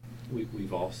think.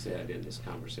 We've all said in this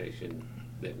conversation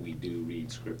that we do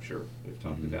read Scripture. We've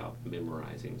talked about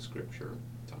memorizing Scripture,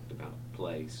 talked about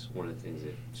place. One of the things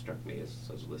that struck me as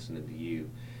I was listening to you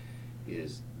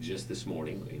is just this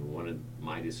morning, one of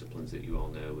my disciplines that you all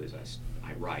know is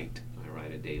I write. I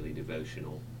write a daily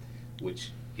devotional,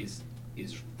 which is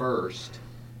first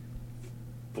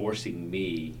forcing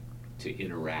me to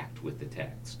interact with the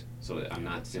text. So I'm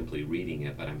not simply reading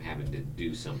it, but I'm having to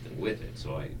do something with it.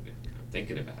 So I'm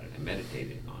thinking about it. I'm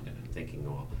meditating on it. I'm thinking,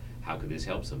 well, how could this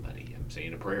help somebody? I'm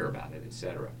saying a prayer about it,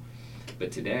 etc.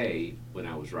 But today, when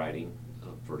I was writing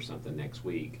for something next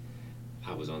week,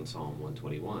 I was on Psalm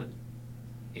 121.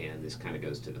 And this kind of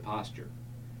goes to the posture,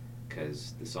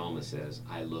 because the psalmist says,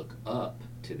 I look up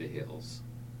to the hills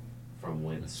from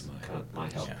whence my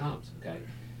help comes. Okay,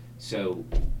 so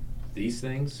these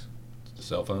things, The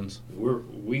cell phones.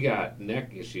 we got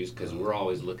neck issues because we're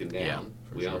always looking down.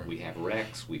 Yeah, We have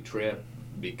wrecks, we trip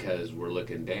because we're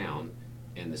looking down,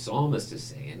 and the psalmist is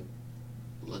saying,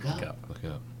 look up. Look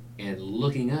up. And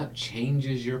looking up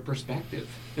changes your perspective.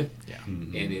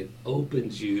 And it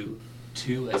opens you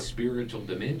to a spiritual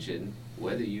dimension,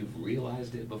 whether you've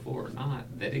realized it before or not,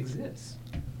 that exists.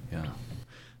 Yeah.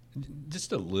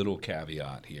 Just a little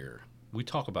caveat here. We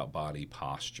talk about body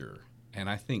posture, and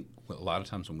I think a lot of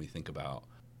times when we think about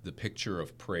the picture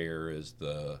of prayer is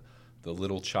the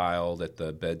little child at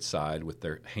the bedside with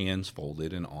their hands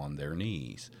folded and on their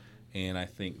knees. And I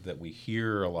think that we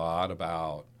hear a lot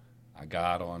about, I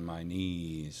got on my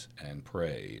knees and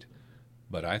prayed.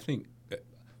 But I think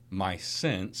my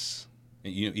sense,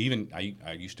 even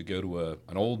I used to go to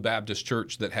an old Baptist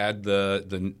church that had the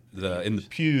in the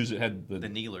pews it had the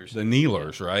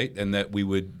kneelers, right, and that we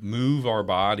would move our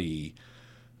body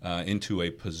into a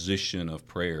position of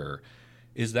prayer.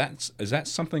 Is that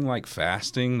something like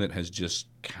fasting that has just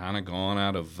kind of gone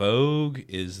out of vogue?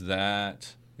 Is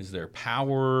there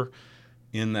power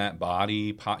in that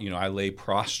body? I lay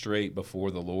prostrate before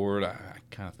the Lord. I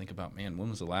kind of think about, man, when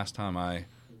was the last time I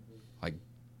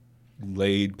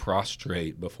laid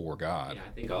prostrate before God? Yeah,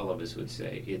 I think all of us would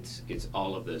say it's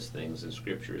all of those things, and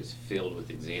Scripture is filled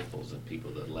with examples of people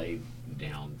that laid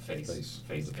down face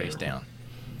down.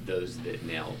 Those that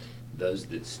knelt, those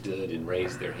that stood and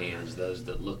raised their hands, those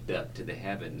that looked up to the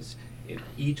heavens. And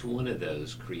each one of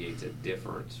those creates a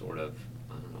different sort of,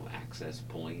 access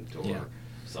point or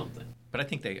something. But I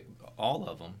think all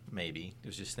of them, maybe, I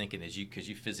was just thinking because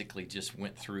you physically just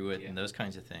went through it and those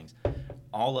kinds of things,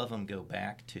 all of them go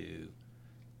back to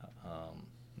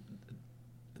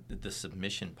the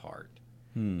submission part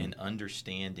and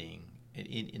understanding.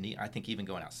 And I think even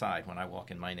going outside, when I walk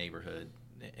in my neighborhood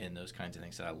and those kinds of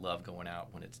things, that I love going out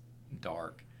when it's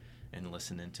dark and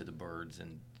listening to the birds.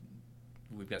 And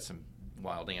we've got some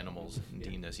wild animals, and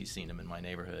Dean knows he's seen them in my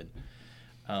neighborhood.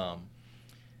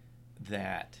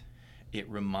 That it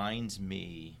reminds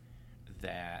me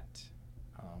that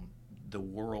the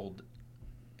world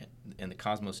and the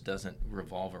cosmos doesn't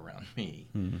revolve around me.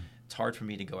 It's hard for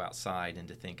me to go outside and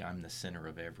to think I'm the center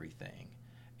of everything.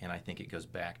 And I think it goes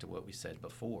back to what we said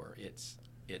before. It's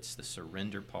the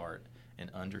surrender part and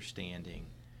understanding,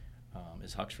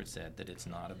 as Huxford said, that it's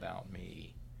not about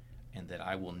me and that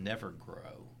I will never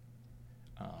grow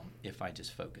if I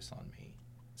just focus on me.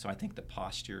 So I think the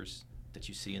postures that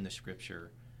you see in the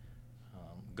Scripture,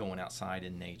 going outside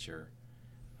in nature,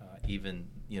 even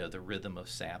the rhythm of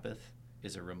Sabbath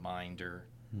is a reminder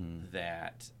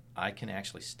that I can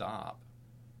actually stop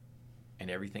and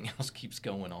everything else keeps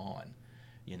going on.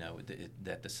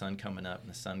 That the sun coming up and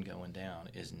the sun going down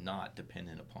is not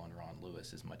dependent upon Ron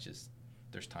Lewis as much as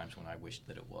there's times when I wished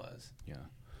that it was. Yeah.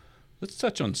 Let's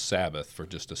touch on Sabbath for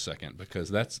just a second,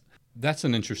 because that's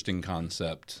an interesting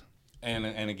concept.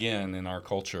 And again, in our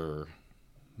culture,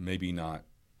 maybe not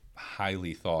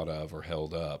highly thought of or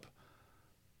held up.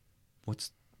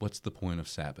 What's the point of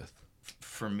Sabbath?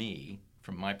 For me,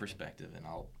 from my perspective, and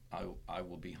I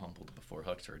will be humbled before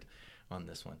Huxford on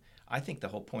this one. I think the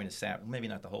whole point of Sabbath, maybe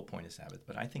not the whole point of Sabbath,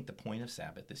 but I think the point of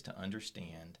Sabbath is to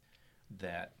understand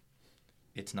that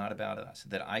it's not about us,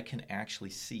 that I can actually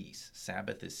cease.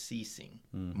 Sabbath is ceasing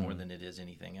more than it is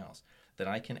anything else. That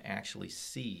I can actually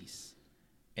cease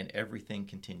and everything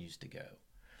continues to go.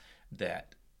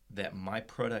 That my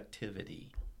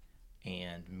productivity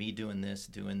and me doing this,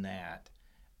 doing that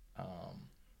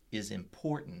is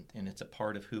important, and it's a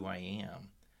part of who I am,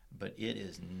 but it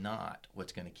is not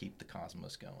what's going to keep the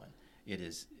cosmos going.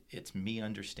 It's me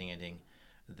understanding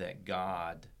that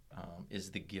God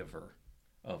is the giver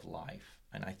of life,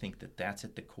 and I think that that's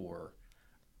at the core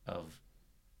of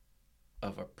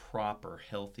of a proper,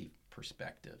 healthy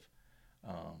perspective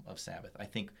of Sabbath. I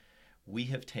think we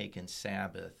have taken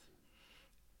Sabbath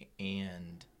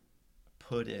and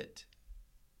put it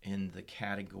in the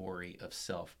category of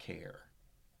self-care.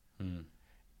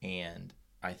 And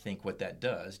I think what that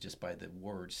does, just by the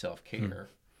word self-care,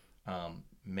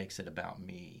 makes it about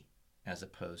me, as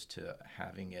opposed to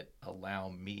having it allow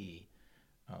me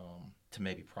to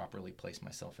maybe properly place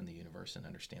myself in the universe and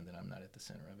understand that I'm not at the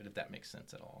center of it, if that makes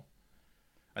sense at all.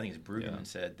 I think as Brueggemann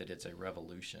said, that it's a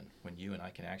revolution. When you and I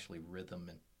can actually rhythm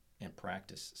and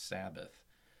practice Sabbath,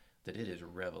 that it is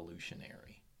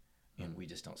revolutionary. And we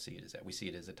just don't see it as that. We see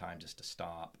it as a time just to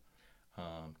stop,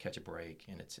 catch a break,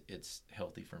 and it's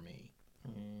healthy for me.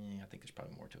 I think there's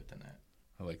probably more to it than that.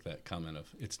 I like that comment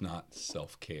of it's not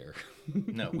self-care.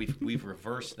 No, we've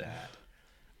reversed that.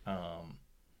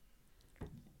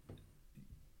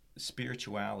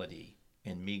 Spirituality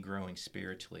and me growing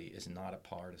spiritually is not a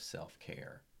part of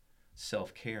self-care.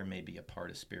 Self-care may be a part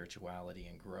of spirituality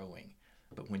and growing,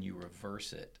 but when you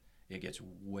reverse it, it gets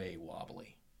way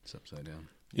wobbly. It's upside down.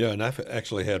 Yeah, and I've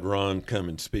actually had Ron come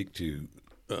and speak to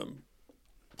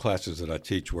classes that I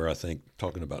teach where I think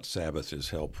talking about Sabbath is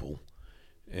helpful.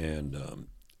 And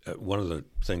one of the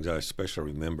things I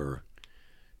especially remember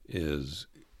is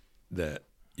that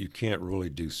you can't really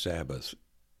do Sabbath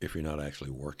if you're not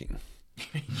actually working.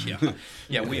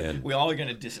 Yeah. We all are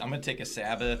going to. I'm going to take a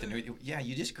Sabbath, and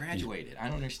you just graduated. I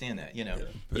don't understand that.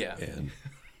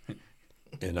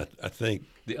 And I think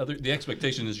the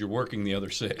expectation is you're working the other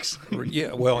 6.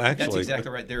 Yeah, well, actually, that's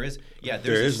exactly right. There is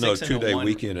no 2-day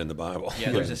weekend in the Bible.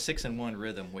 Yeah, there's a 6-in-1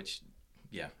 rhythm, which,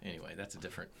 anyway, that's a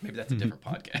different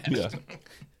podcast. Yeah.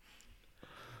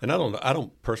 And I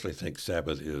don't personally think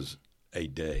Sabbath is a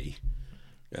day,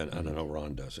 and I know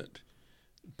Ron doesn't,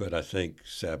 but I think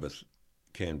Sabbath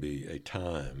can be a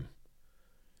time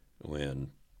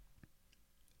when,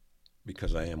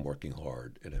 because I am working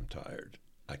hard and I'm tired,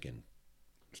 I can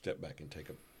step back and take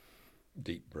a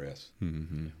deep breath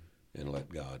and let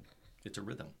God. It's a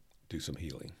rhythm. Do some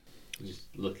healing.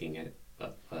 Just looking at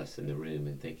us in the room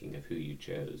and thinking of who you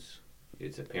chose,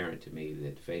 it's apparent to me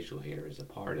that facial hair is a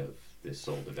part of this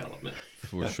soul development.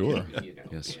 For sure.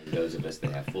 Yes. And those of us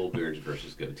that have full beards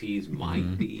versus goatees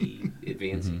might be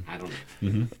advancing. I don't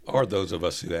know. Or those of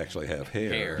us who actually have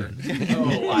hair.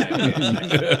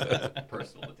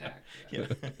 Personal attack. Yeah.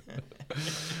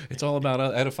 It's all about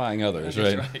edifying others,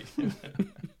 right?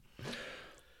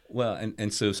 Well,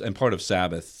 and part of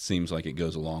Sabbath seems like it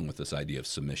goes along with this idea of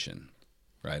submission,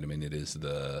 right? I mean, it is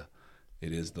the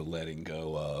letting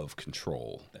go of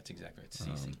control. That's exactly right.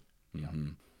 Ceasing.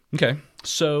 Okay,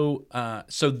 so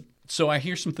I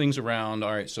hear some things around.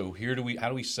 All right, so how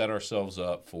do we set ourselves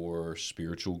up for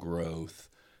spiritual growth?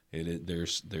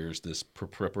 There's this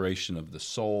preparation of the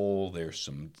soul. There's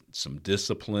some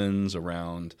disciplines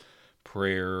around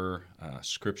prayer,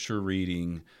 scripture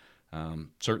reading.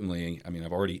 Certainly, I mean,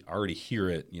 I've already hear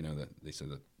it. That they say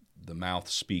that the mouth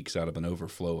speaks out of an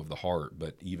overflow of the heart.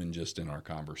 But even just in our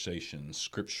conversations,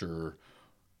 scripture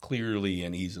clearly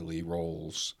and easily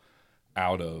rolls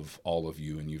out of all of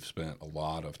you, and you've spent a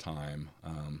lot of time.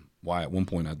 Why at one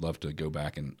point I'd love to go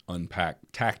back and unpack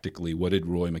tactically what did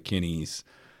Roy McKinney's,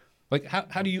 like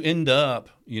how do you end up,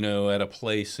 at a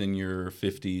place in your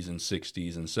 50s and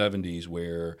 60s and 70s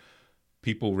where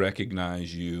people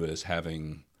recognize you as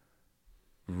having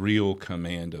real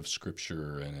command of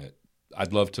Scripture in it?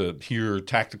 I'd love to hear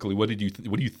tactically what do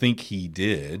you think he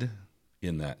did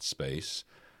in that space.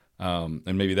 And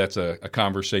maybe that's a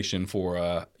conversation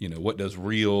for, what does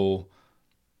real,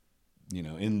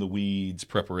 in the weeds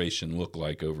preparation look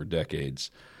like over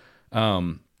decades?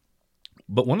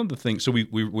 But one of the things, so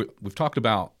we've talked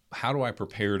about how do I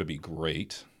prepare to be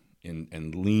great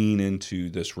and lean into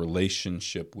this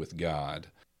relationship with God.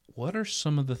 What are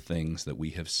some of the things that we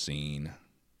have seen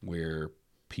where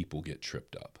people get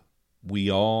tripped up?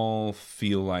 We all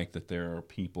feel like that there are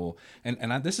people,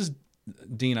 and this is,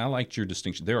 Dean, I liked your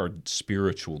distinction. There are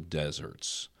spiritual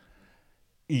deserts,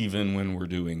 even when we're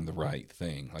doing the right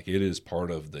thing. Like, it is part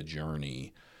of the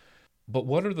journey. But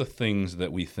what are the things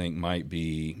that we think might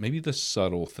be maybe the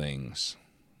subtle things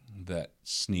that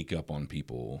sneak up on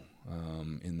people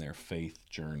in their faith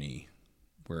journey,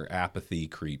 where apathy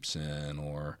creeps in,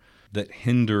 or that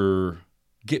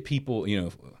get people,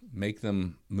 make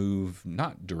them move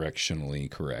not directionally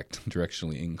incorrect?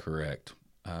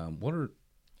 What are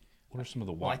some of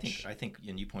the Well, I think,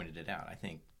 and you pointed it out, I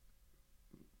think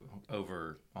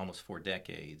over almost 4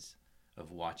 decades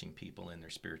of watching people in their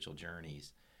spiritual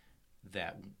journeys,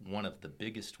 that one of the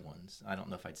biggest ones, I don't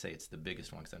know if I'd say it's the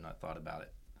biggest one because I've not thought about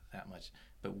it that much,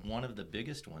 but one of the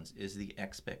biggest ones is the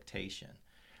expectation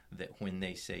that when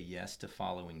they say yes to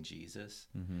following Jesus,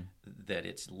 that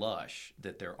it's lush,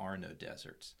 that there are no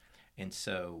deserts. And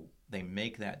so they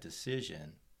make that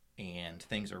decision, and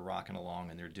things are rocking along,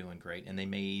 and they're doing great. And they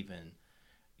may even,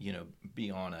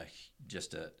 be on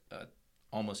just a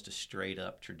almost a straight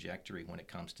up trajectory when it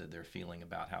comes to their feeling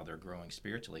about how they're growing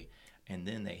spiritually. And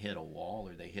then they hit a wall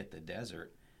or they hit the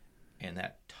desert, and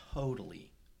that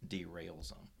totally derails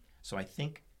them. So I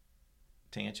think,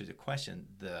 to answer the question,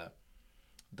 the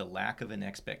lack of an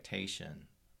expectation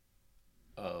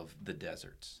of the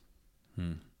deserts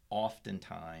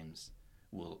oftentimes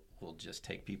will just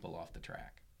take people off the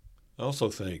track. I also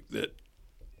think that,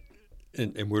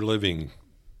 and we're living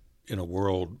in a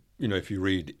world, if you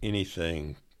read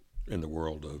anything in the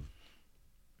world of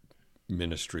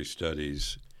ministry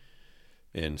studies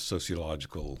and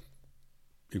sociological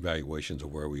evaluations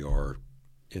of where we are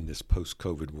in this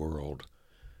post-COVID world,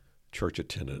 church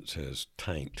attendance has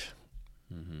tanked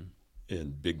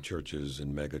in big churches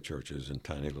and mega churches and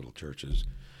tiny little churches.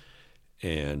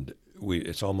 And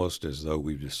it's almost as though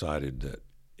we've decided that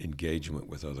engagement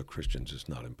with other Christians is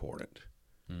not important.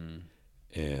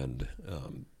 And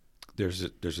there's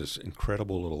this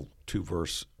incredible little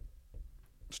 2-verse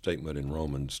statement in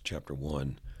Romans chapter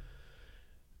 1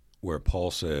 where Paul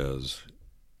says,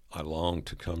 I long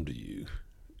to come to you.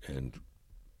 And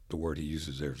the word he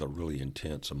uses there is a really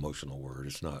intense emotional word.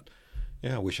 It's not,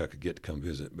 I wish I could get to come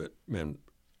visit, but man,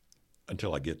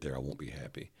 until I get there, I won't be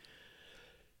happy.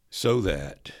 So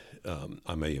that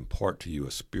I may impart to you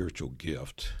a spiritual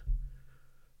gift,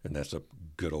 and that's a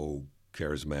good old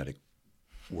charismatic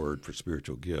word for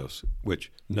spiritual gifts,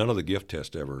 which none of the gift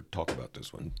tests ever talk about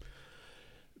this one.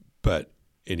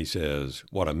 And he says,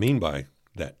 what I mean by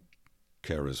that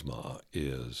charisma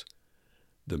is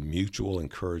the mutual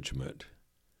encouragement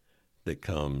that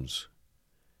comes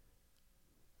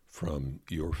from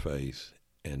your faith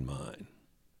and mine.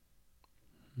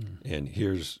 And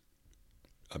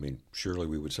surely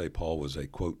we would say Paul was a,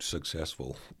 quote,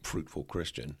 successful, fruitful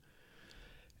Christian.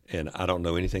 And I don't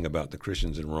know anything about the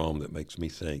Christians in Rome that makes me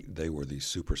think they were these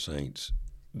super saints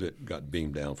that got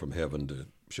beamed down from heaven to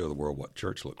show the world what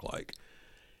church looked like.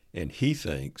 And he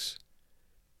thinks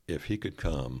if he could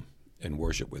come and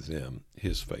worship with them,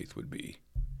 his faith would be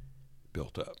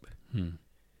built up.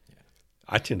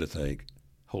 I tend to think,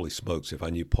 holy smokes, if I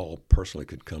knew Paul personally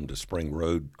could come to Spring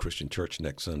Road Christian Church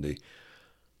next Sunday,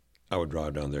 I would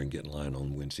drive down there and get in line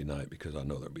on Wednesday night because I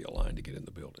know there'd be a line to get in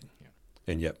the building.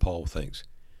 And yet Paul thinks,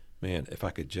 man, if I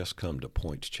could just come to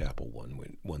Points Chapel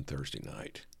one Thursday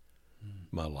night,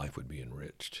 my life would be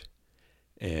enriched.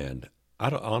 And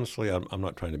I'm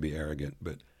not trying to be arrogant,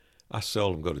 but I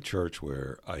seldom go to church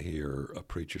where I hear a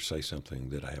preacher say something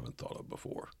that I haven't thought of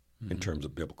before in terms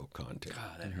of biblical content.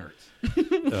 God, that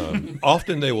hurts.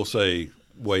 Often they will say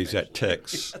ways that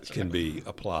text can be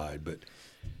applied, but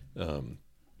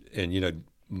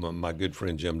my good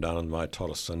friend Jim Donnan and I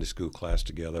taught a Sunday school class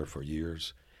together for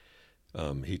years.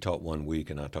 He taught one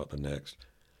week and I taught the next.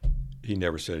 He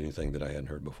never said anything that I hadn't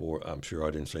heard before. I'm sure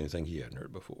I didn't say anything he hadn't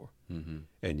heard before.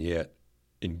 And yet,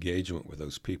 engagement with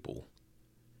those people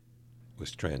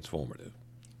was transformative.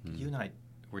 You and I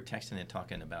were texting and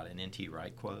talking about an N.T.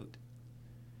 Wright quote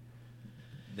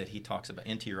that he talks about.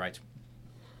 N.T. Wright's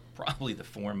probably the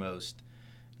foremost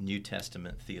New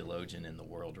Testament theologian in the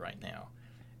world right now.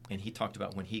 And he talked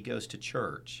about when he goes to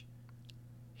church,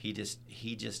 he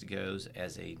just goes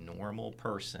as a normal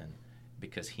person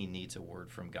because he needs a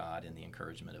word from God and the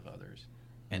encouragement of others.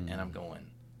 And I'm going,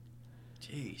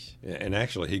 geez. Yeah, and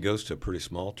actually, he goes to a pretty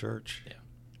small church. Yeah.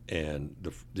 And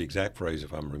the exact phrase,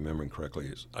 if I'm remembering correctly,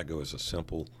 is I go as a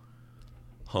simple,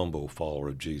 humble follower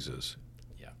of Jesus.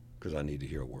 Yeah. Because I need to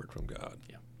hear a word from God.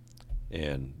 Yeah.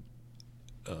 And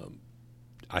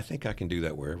I think I can do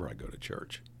that wherever I go to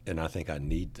church. And I think I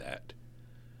need that,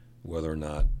 whether or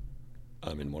not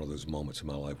I'm in one of those moments in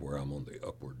my life where I'm on the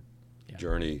upward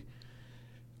journey,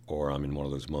 or I'm in one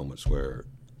of those moments where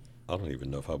I don't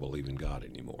even know if I believe in God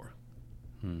anymore.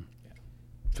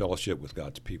 Fellowship with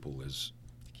God's people is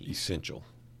essential.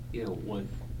 When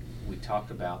we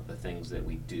talk about the things that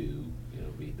we do,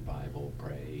 read the Bible,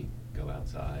 pray, go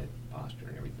outside, posture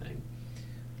and everything,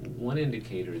 one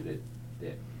indicator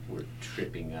that we're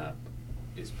tripping up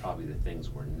is probably the things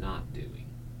we're not doing.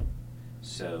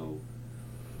 So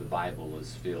the Bible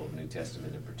is filled, New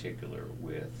Testament in particular,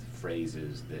 with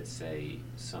phrases that say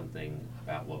something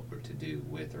about what we're to do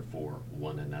with or for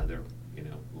one another.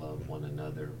 Love one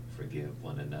another, forgive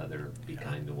one another, be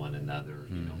kind to one another,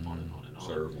 on and on and on.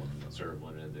 Serve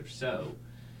one another. So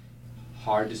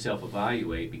hard to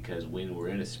self-evaluate because when we're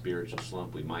in a spiritual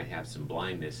slump, we might have some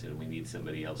blindness and we need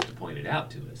somebody else to point it out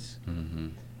to us.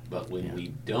 But when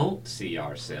we don't see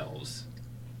ourselves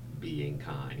being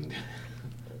kind,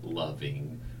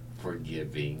 loving,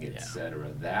 forgiving, etc.,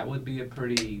 that would be a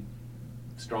pretty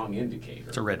strong indicator.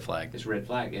 It's a red flag. It's a red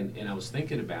flag. And I was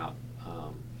thinking about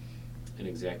an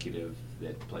executive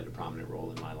that played a prominent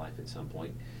role in my life at some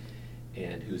point,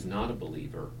 and who's not a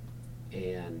believer,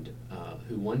 and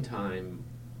who one time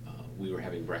we were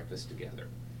having breakfast together.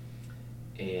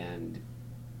 And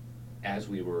as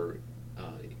we were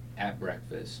at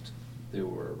breakfast, there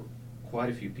were quite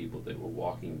a few people that were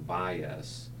walking by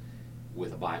us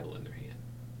with a Bible in their hand.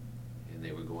 And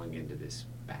they were going into this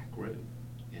back room.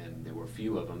 And there were a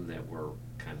few of them that were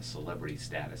kind of celebrity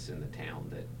status in the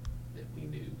town that we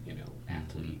knew, you know,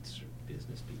 athletes or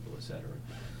business people, et cetera,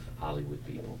 Hollywood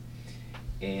people.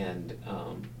 And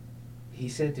he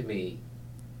said to me,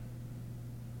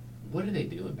 "What are they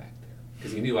doing back there?"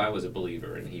 Because he knew I was a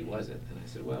believer and he wasn't. And I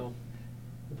said, "Well,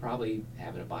 they're probably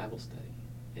having a Bible study."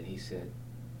 And he said,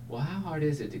 "Well, how hard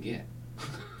is it to get?"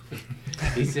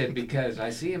 He said, "Because I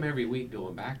see them every week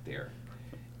going back there.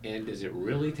 And does it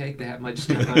really take that much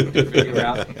time to figure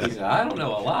out?" He said, "I don't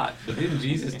know a lot, but didn't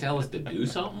Jesus tell us to do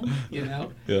something, you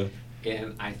know?" Yeah.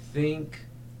 And I think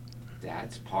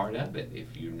that's part of it.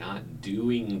 If you're not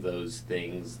doing those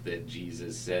things that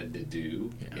Jesus said to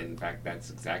do, in fact,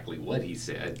 that's exactly what he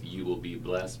said, you will be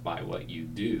blessed by what you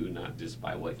do, not just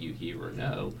by what you hear or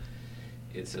know.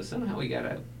 And so somehow we got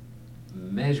to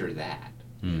measure that.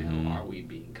 You know, are we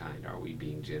being kind? Are we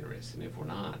being generous? And if we're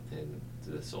not, then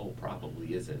the soul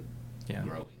probably isn't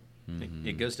growing.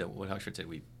 It goes to what Huxford said.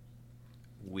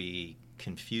 We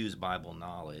confuse Bible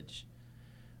knowledge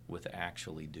with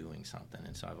actually doing something.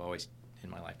 And so I've always, in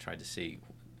my life, tried to see,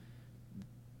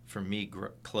 for me,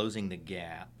 closing the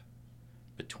gap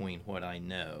between what I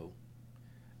know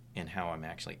and how I'm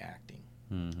actually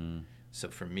acting. So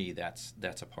for me, that's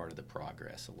a part of the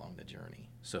progress along the journey.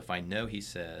 So if I know he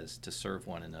says to serve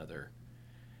one another,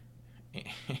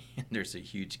 and there's a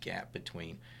huge gap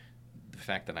between the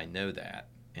fact that I know that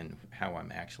and how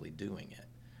I'm actually doing it,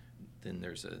 then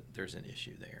there's an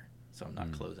issue there. So I'm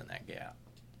not closing that gap.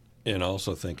 And I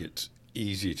also think it's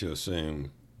easy to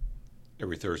assume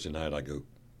every Thursday night I go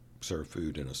serve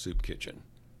food in a soup kitchen,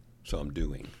 so I'm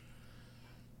doing.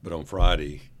 But on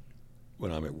Friday,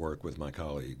 when I'm at work with my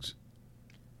colleagues,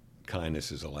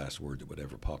 kindness is the last word that would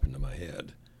ever pop into my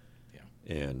head. Yeah.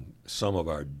 And some of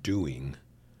our doing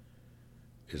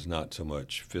is not so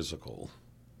much physical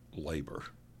labor,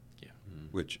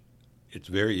 which it's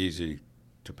very easy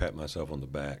to pat myself on the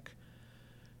back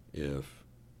if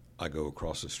I go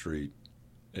across the street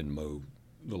and mow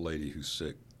the lady who's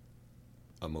sick.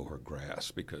 I mow her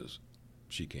grass because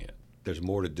she can't. There's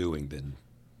more to doing than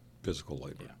physical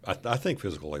labor. Yeah. I think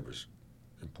physical labor is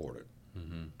important,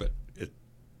 but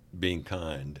being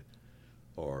kind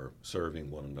or serving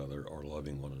one another or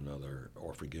loving one another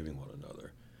or forgiving one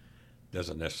another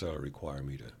doesn't necessarily require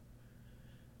me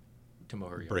to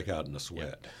break out in a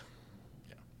sweat.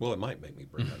 Yeah. Well, it might make me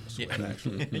break out in a sweat,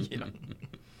 actually.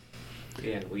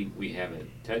 Yeah, we haven't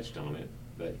touched on it,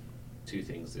 but two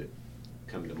things that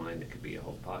come to mind that could be a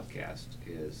whole podcast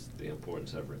is the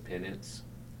importance of repentance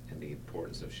and the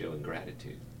importance of showing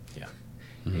gratitude. Yeah.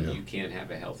 And you can't have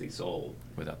a healthy soul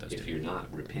without those if you're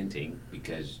not repenting,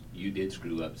 because you did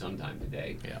screw up sometime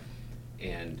today. Yeah.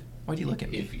 And why do you look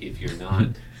at me? If you're not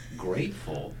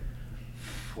grateful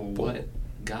for what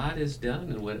God has done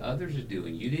and what others are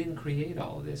doing, you didn't create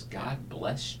all of this. God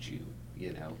blessed you.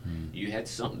 You know, you had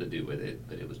something to do with it,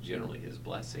 but it was generally His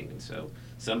blessing, and so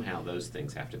somehow those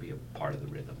things have to be a part of the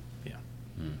rhythm. Yeah.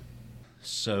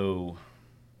 So,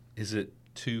 is it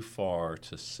too far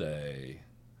to say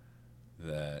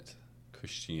that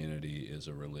Christianity is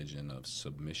a religion of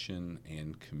submission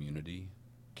and community?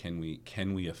 Can we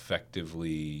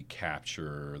effectively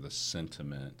capture the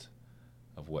sentiment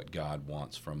of what God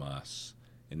wants from us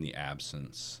in the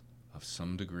absence of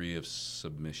some degree of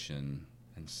submission?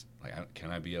 And can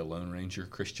I be a Lone Ranger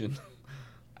Christian?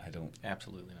 I don't.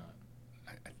 Absolutely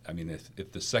not. I mean,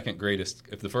 if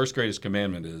the first greatest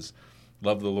commandment is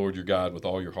love the Lord your God with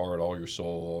all your heart, all your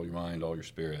soul, all your mind, all your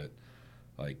spirit,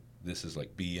 like this is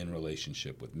like be in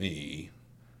relationship with me.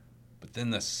 But then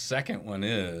the second one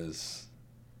is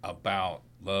about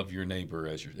love your neighbor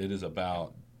as it is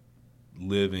about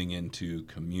living into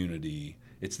community.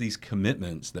 It's these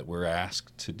commitments that we're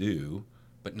asked to do,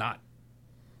 but not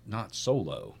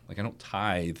solo. Like I don't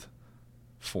tithe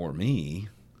for me.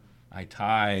 I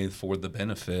tithe for the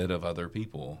benefit of other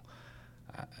people.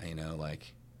 I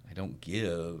don't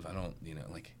give. I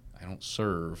don't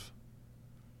serve.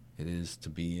 It is to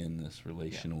be in this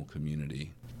relational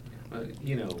community.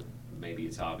 Maybe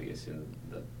it's obvious and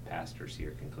the pastors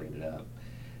here can clean it up.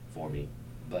 for me.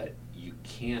 But you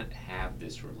can't have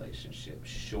this relationship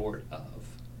short of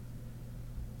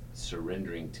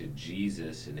surrendering to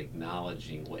Jesus and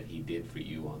acknowledging what he did for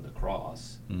you on the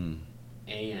cross,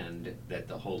 and that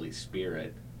the Holy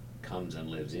Spirit comes and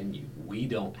lives in you. We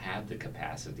don't have the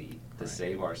capacity to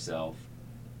save ourselves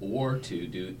or to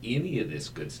do any of this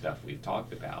good stuff we've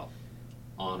talked about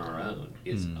on our own.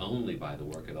 It's only by the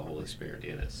work of the Holy Spirit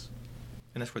in us.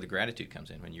 And that's where the gratitude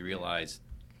comes in, when you realize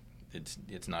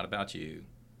it's not about you.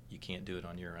 You can't do it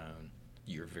on your own.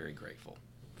 You're very grateful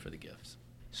for the gifts.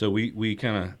 So we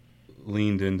kind of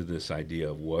leaned into this idea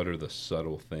of what are the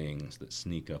subtle things that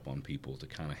sneak up on people to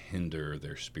kind of hinder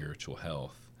their spiritual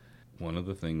health. One of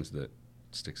the things that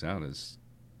sticks out is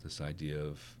this idea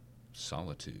of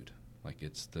solitude. Like,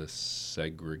 it's the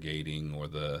segregating or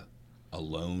the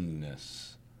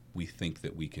aloneness. We think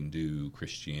that we can do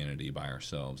Christianity by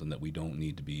ourselves and that we don't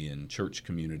need to be in church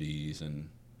communities and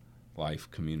life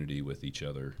community with each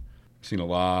other. I've seen a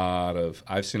lot of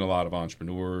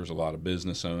entrepreneurs, a lot of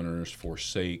business owners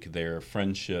forsake their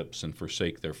friendships and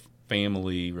forsake their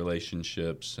family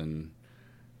relationships and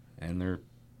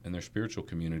their spiritual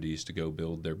communities to go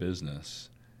build their business,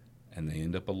 and they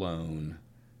end up alone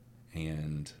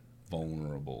and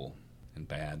vulnerable, and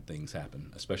bad things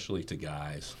happen, especially to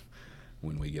guys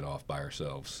when we get off by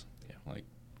ourselves. Yeah. Like,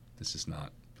 this is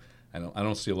not. I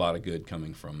don't see a lot of good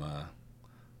coming from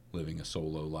living a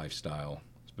solo lifestyle.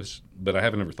 But I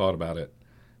haven't ever thought about it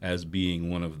as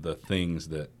being one of the things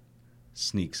that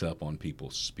sneaks up on people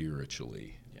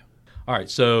spiritually. Yeah. All right,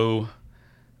 so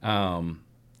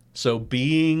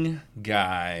being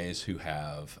guys who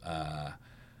have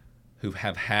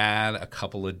had a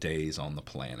couple of days on the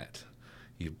planet,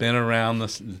 you've been around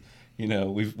this.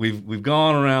 We've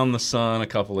gone around the sun a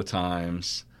couple of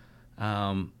times.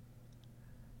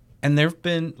 And there've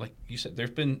been, like you said,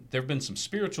 there've been some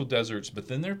spiritual deserts, but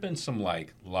then there've been some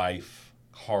like life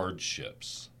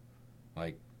hardships.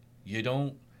 Like, I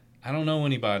don't know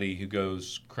anybody who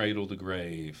goes cradle to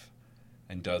grave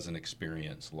and doesn't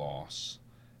experience loss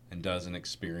and doesn't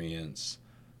experience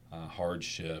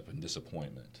hardship and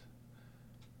disappointment.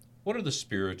 What are the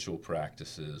spiritual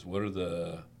practices? What are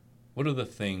the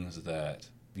things that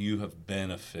you have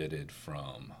benefited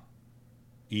from,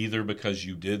 either because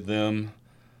you did them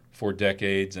for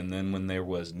decades, and then when there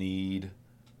was need,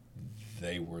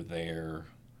 they were there?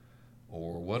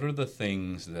 Or what are the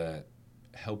things that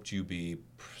helped you be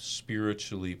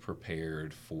spiritually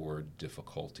prepared for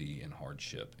difficulty and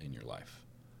hardship in your life?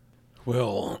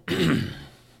 Well,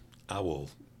 I will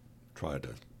try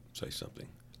to say something.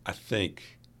 I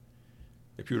think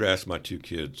if you were to ask my two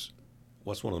kids,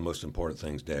 what's one of the most important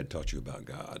things Dad taught you about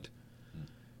God?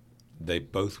 They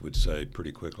both would say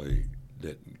pretty quickly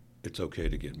that it's okay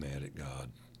to get mad at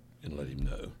God and let him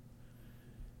know.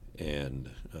 And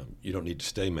you don't need to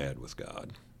stay mad with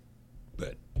God.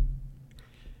 But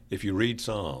if you read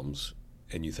Psalms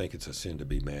and you think it's a sin to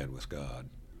be mad with God,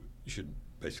 you should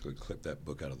basically clip that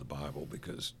book out of the Bible,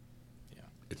 because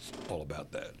it's all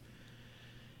about that.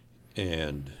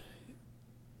 And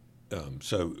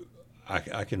so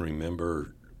I can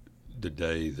remember the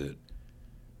day that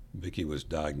Vicki was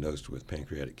diagnosed with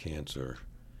pancreatic cancer.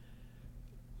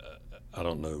 I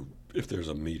don't know if there's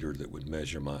a meter that would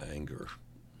measure my anger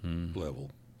level,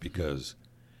 because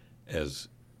as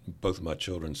both of my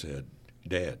children said,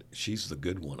 Dad, she's the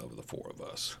good one of the four of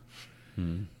us.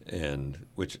 And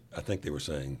which I think they were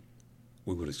saying,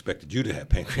 we would have expected you to have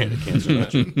pancreatic cancer,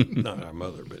 not our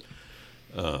mother. But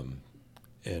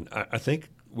and I think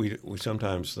we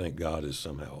sometimes think God is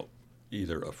somehow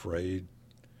either afraid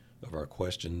of our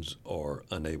questions or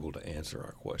unable to answer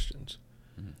our questions.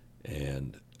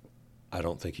 And I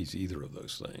don't think he's either of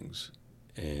those things.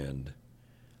 And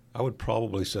I would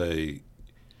probably say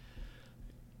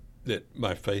that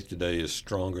my faith today is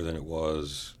stronger than it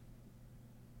was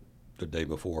the day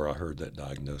before I heard that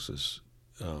diagnosis,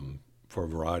 for a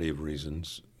variety of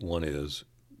reasons. One is,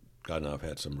 God and I have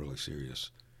had some really serious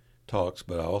talks,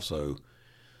 but I also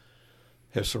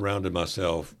have surrounded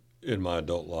myself in my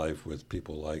adult life with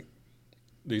people like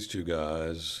these two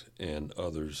guys and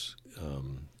others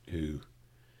who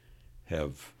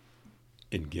have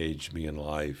engaged me in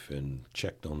life and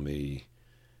checked on me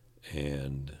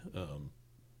and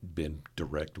been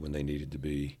direct when they needed to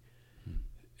be,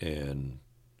 and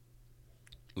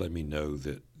let me know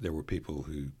that there were people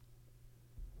who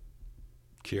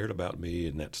cared about me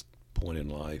in that point in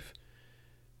life.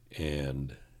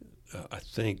 And I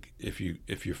think if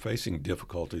you're facing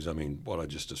difficulties, I mean, what I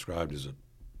just described is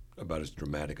about as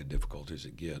dramatic a difficulty as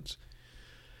it gets.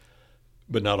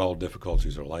 But not all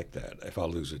difficulties are like that. If I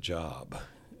lose a job,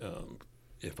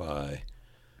 if I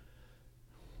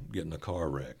get in a car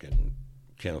wreck and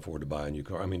can't afford to buy a new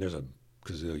car. I mean, there's a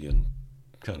gazillion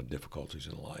kind of difficulties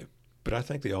in life. But I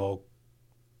think they all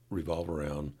revolve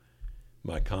around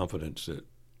my confidence that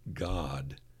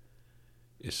God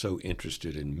is so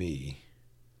interested in me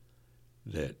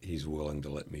that he's willing to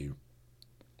let me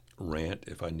rant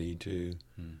if I need to.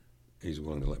 He's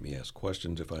willing to let me ask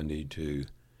questions if I need to.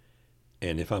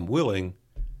 And if I'm willing,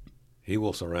 he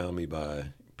will surround me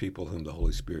by people whom the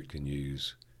Holy Spirit can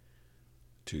use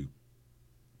to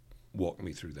walk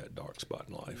me through that dark spot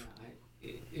in life.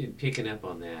 In picking up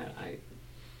on that, I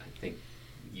think,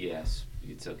 yes,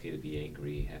 it's okay to be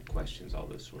angry, have questions, all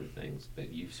those sort of things,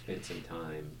 but you've spent some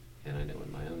time, and I know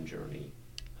in my own journey,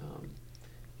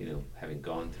 having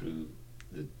gone through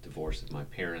the divorce of my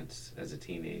parents as a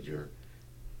teenager,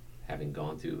 having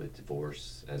gone through a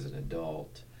divorce as an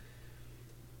adult,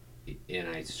 and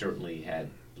I certainly had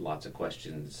lots of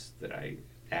questions that I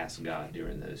asked God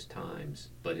during those times,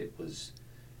 but it was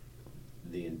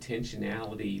the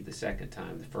intentionality the second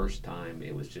time. The first time,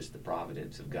 it was just the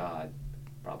providence of God,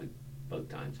 probably both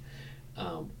times,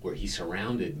 where he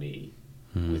surrounded me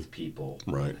with people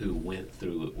who went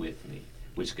through it with me,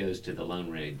 which goes to the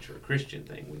Lone Ranger Christian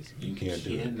thing. You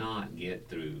cannot get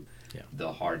through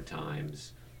the hard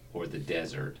times or the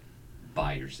desert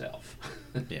by yourself.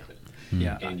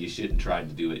 And you shouldn't try to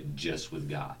do it just with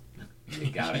God.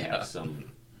 You got to have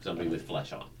somebody with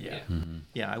flesh on.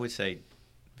 I would say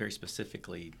very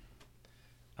specifically,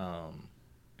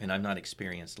 and I've not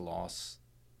experienced loss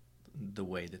the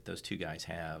way that those two guys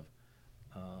have,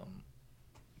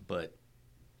 but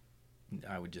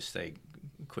I would just say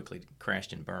quickly,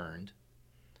 crashed and burned.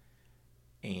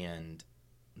 And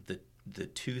the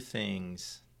two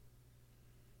things,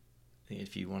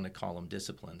 if you want to call them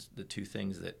disciplines, the two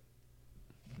things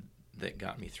that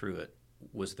got me through it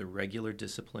was the regular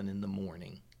discipline in the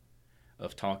morning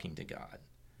of talking to God.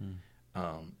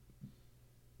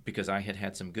 Because I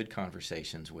had some good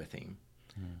conversations with him,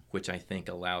 which I think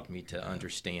allowed me to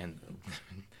understand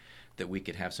that we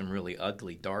could have some really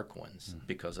ugly, dark ones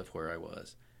because of where I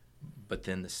was. But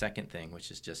then the second thing,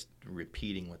 which is just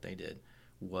repeating what they did,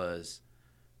 was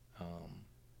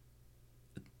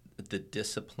the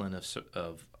discipline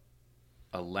of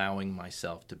allowing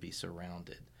myself to be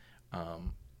surrounded.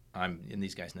 And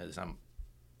these guys know this, I'm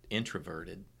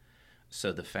introverted.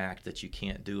 So the fact that you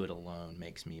can't do it alone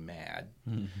makes me mad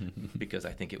because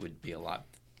I think it would be a lot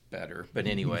better. But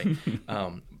anyway,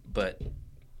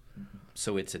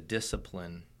 so it's a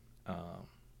discipline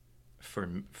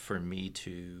for me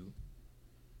to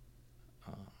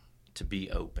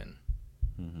be open.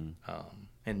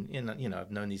 And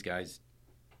I've known these guys,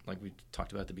 like we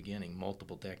talked about at the beginning,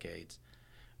 multiple decades.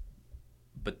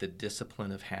 But the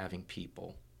discipline of having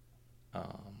people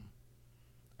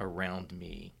around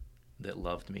me that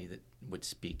loved me, that would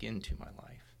speak into my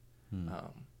life,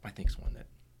 I think is one that,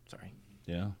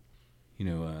 Yeah.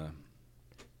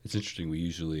 It's interesting. We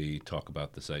usually talk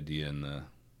about this idea in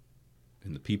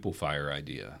the people fire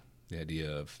idea, the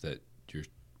idea of that you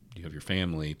have your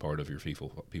family, part of your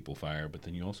people fire, but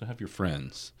then you also have your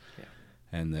friends. Yeah.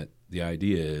 And that the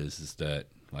idea is that,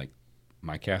 like,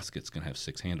 my casket's going to have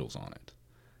 6 handles on it.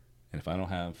 And if I don't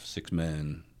have 6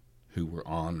 men who were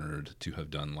honored to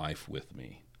have done life with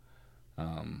me,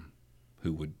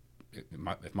 who would,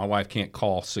 if my wife can't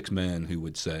call 6 men who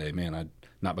would say, man,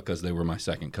 not because they were my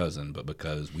second cousin, but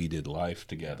because we did life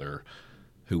together,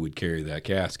 who would carry that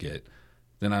casket,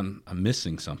 then I'm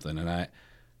missing something. And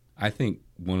I think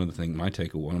one of my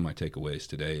takeaways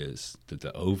today is that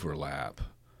the overlap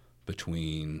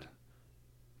between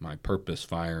my purpose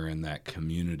fire and that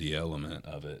community element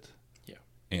of it,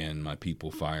 and my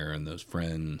people fire and those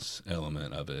friends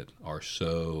element of it are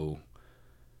so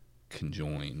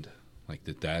conjoined. Like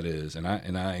that is, and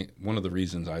I one of the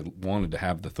reasons I wanted to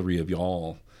have the 3 of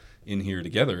y'all in here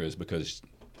together is because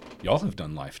y'all have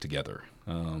done life together,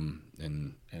 and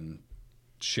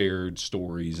shared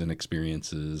stories and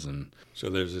experiences. And so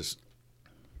there's this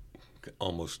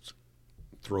almost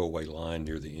throwaway line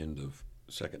near the end of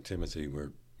 2 Timothy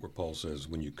where Paul says,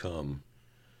 when you come,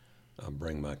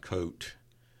 bring my coat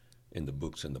and the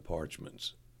books and the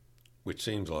parchments, which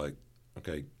seems like,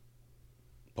 okay,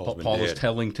 Paul is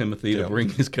telling Timothy to bring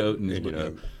his coat and his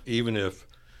book. Even if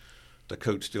the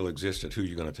coat still existed, who are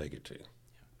you going to take it to?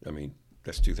 I mean,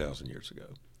 that's 2,000 years ago.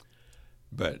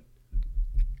 But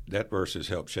that verse has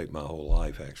helped shape my whole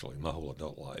life, actually, my whole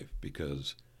adult life,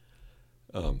 because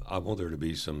I want there to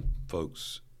be some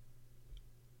folks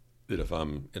that if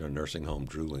I'm in a nursing home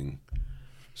drooling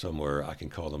somewhere, I can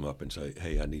call them up and say,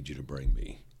 hey, I need you to bring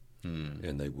me.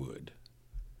 And they would.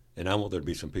 And I want there to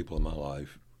be some people in my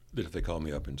life that if they called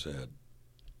me up and said,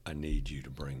 I need you to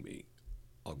bring me,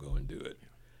 I'll go and do it.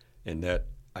 And that,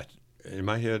 in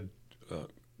my head,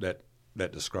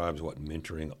 that describes what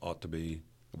mentoring ought to be,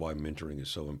 why mentoring is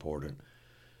so important,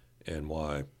 and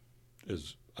why,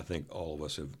 as I think all of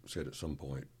us have said at some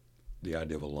point, the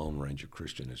idea of a Lone Ranger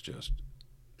Christian is just,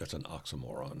 that's an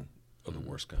oxymoron of the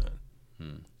worst kind.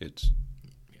 It's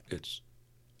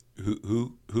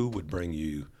who would bring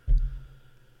you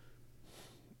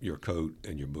your coat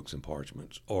and your books and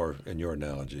parchments, or in your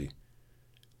analogy,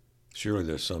 surely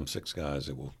there's some 6 guys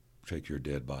that will take your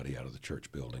dead body out of the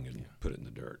church building and put it in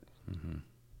the dirt.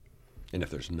 And if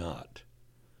there's not,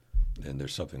 then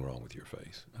there's something wrong with your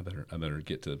faith. I better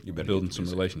get to building some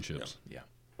relationships. Yeah.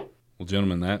 Well,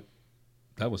 gentlemen, that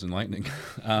was enlightening.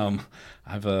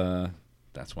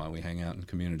 That's why we hang out in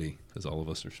community, because all of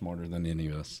us are smarter than any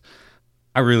of us.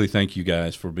 I really thank you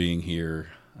guys for being here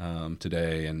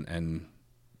today, and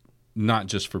not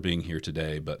just for being here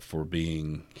today, but for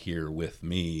being here with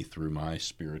me through my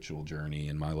spiritual journey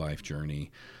and my life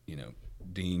journey. You know,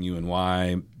 Dean, you and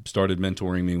Y started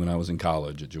mentoring me when I was in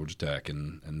college at Georgia Tech,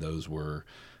 and those were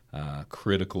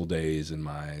critical days in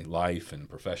my life and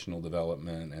professional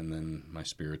development, and then my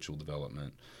spiritual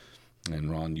development.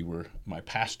 And Ron, you were my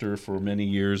pastor for many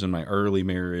years in my early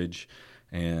marriage,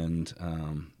 and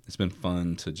it's been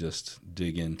fun to just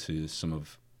dig into some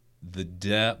of the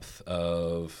depth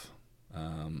of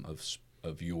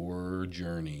your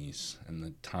journeys and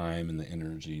the time and the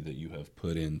energy that you have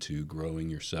put into growing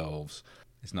yourselves.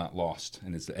 It's not lost,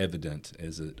 and it's evident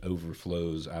as it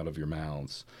overflows out of your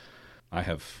mouths. I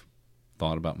have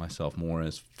thought about myself more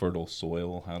as fertile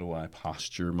soil. How do I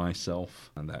posture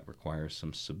myself? And that requires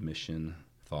some submission.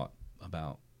 Thought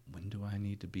about, when do I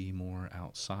need to be more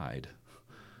outside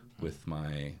with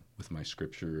my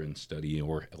scripture and study,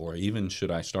 or even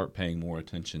should I start paying more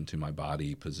attention to my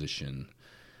body position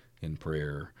in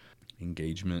prayer?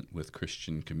 Engagement with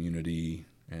Christian community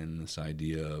and this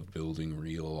idea of building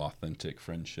real, authentic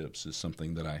friendships is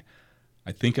something that I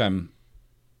think I'm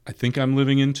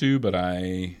living into, but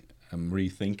I am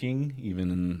rethinking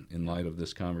even in light of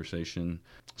this conversation.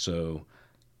 So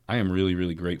I am really,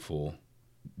 really grateful.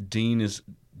 Dean,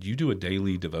 you do a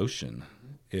daily devotion.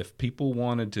 If people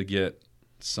wanted to get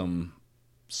some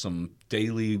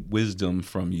daily wisdom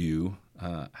from you,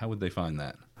 how would they find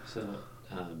that? So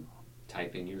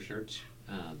type in your search,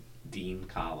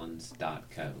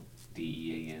 deancollins.co,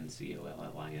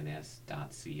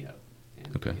 DEANCOLLINS.co,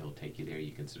 and it'll take you there.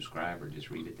 You can subscribe or just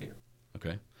read it there.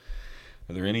 Okay.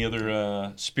 Are there any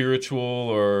other spiritual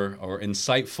or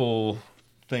insightful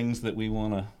things that we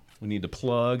need to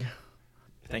plug?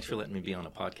 Thanks for letting me be on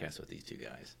a podcast with these two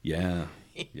guys. Yeah.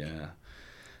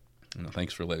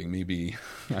 Thanks for letting me be.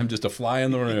 I'm just a fly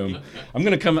in the room. I'm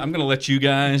gonna let you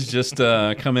guys just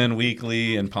come in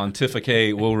weekly and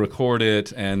pontificate. We'll record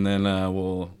it, and then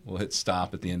we'll hit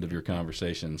stop at the end of your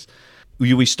conversations.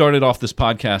 We started off this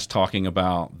podcast talking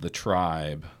about the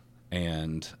tribe,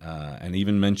 and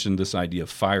even mentioned this idea of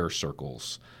fire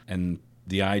circles. And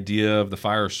the idea of the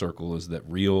fire circle is that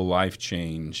real life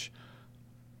change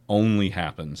only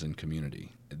happens in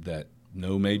community. That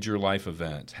no major life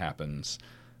event happens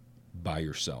by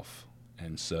yourself.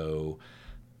 And so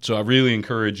I really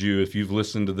encourage you, if you've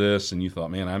listened to this and you thought,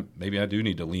 man, maybe I do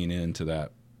need to lean into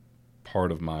that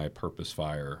part of my purpose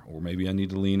fire, or maybe I need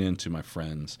to lean into my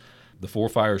friends. The Four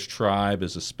Fires Tribe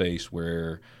is a space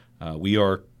where we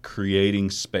are creating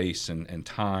space and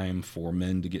time for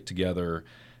men to get together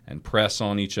and press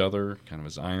on each other, kind of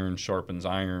as iron sharpens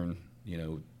iron,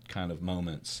 kind of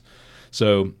moments.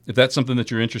 So if that's something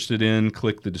that you're interested in,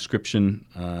 click the description,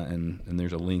 and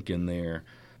there's a link in there.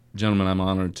 Gentlemen, I'm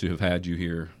honored to have had you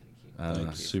here.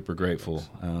 Super grateful.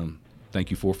 Thank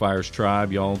you, Four Fires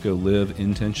Tribe. Y'all go live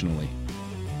intentionally.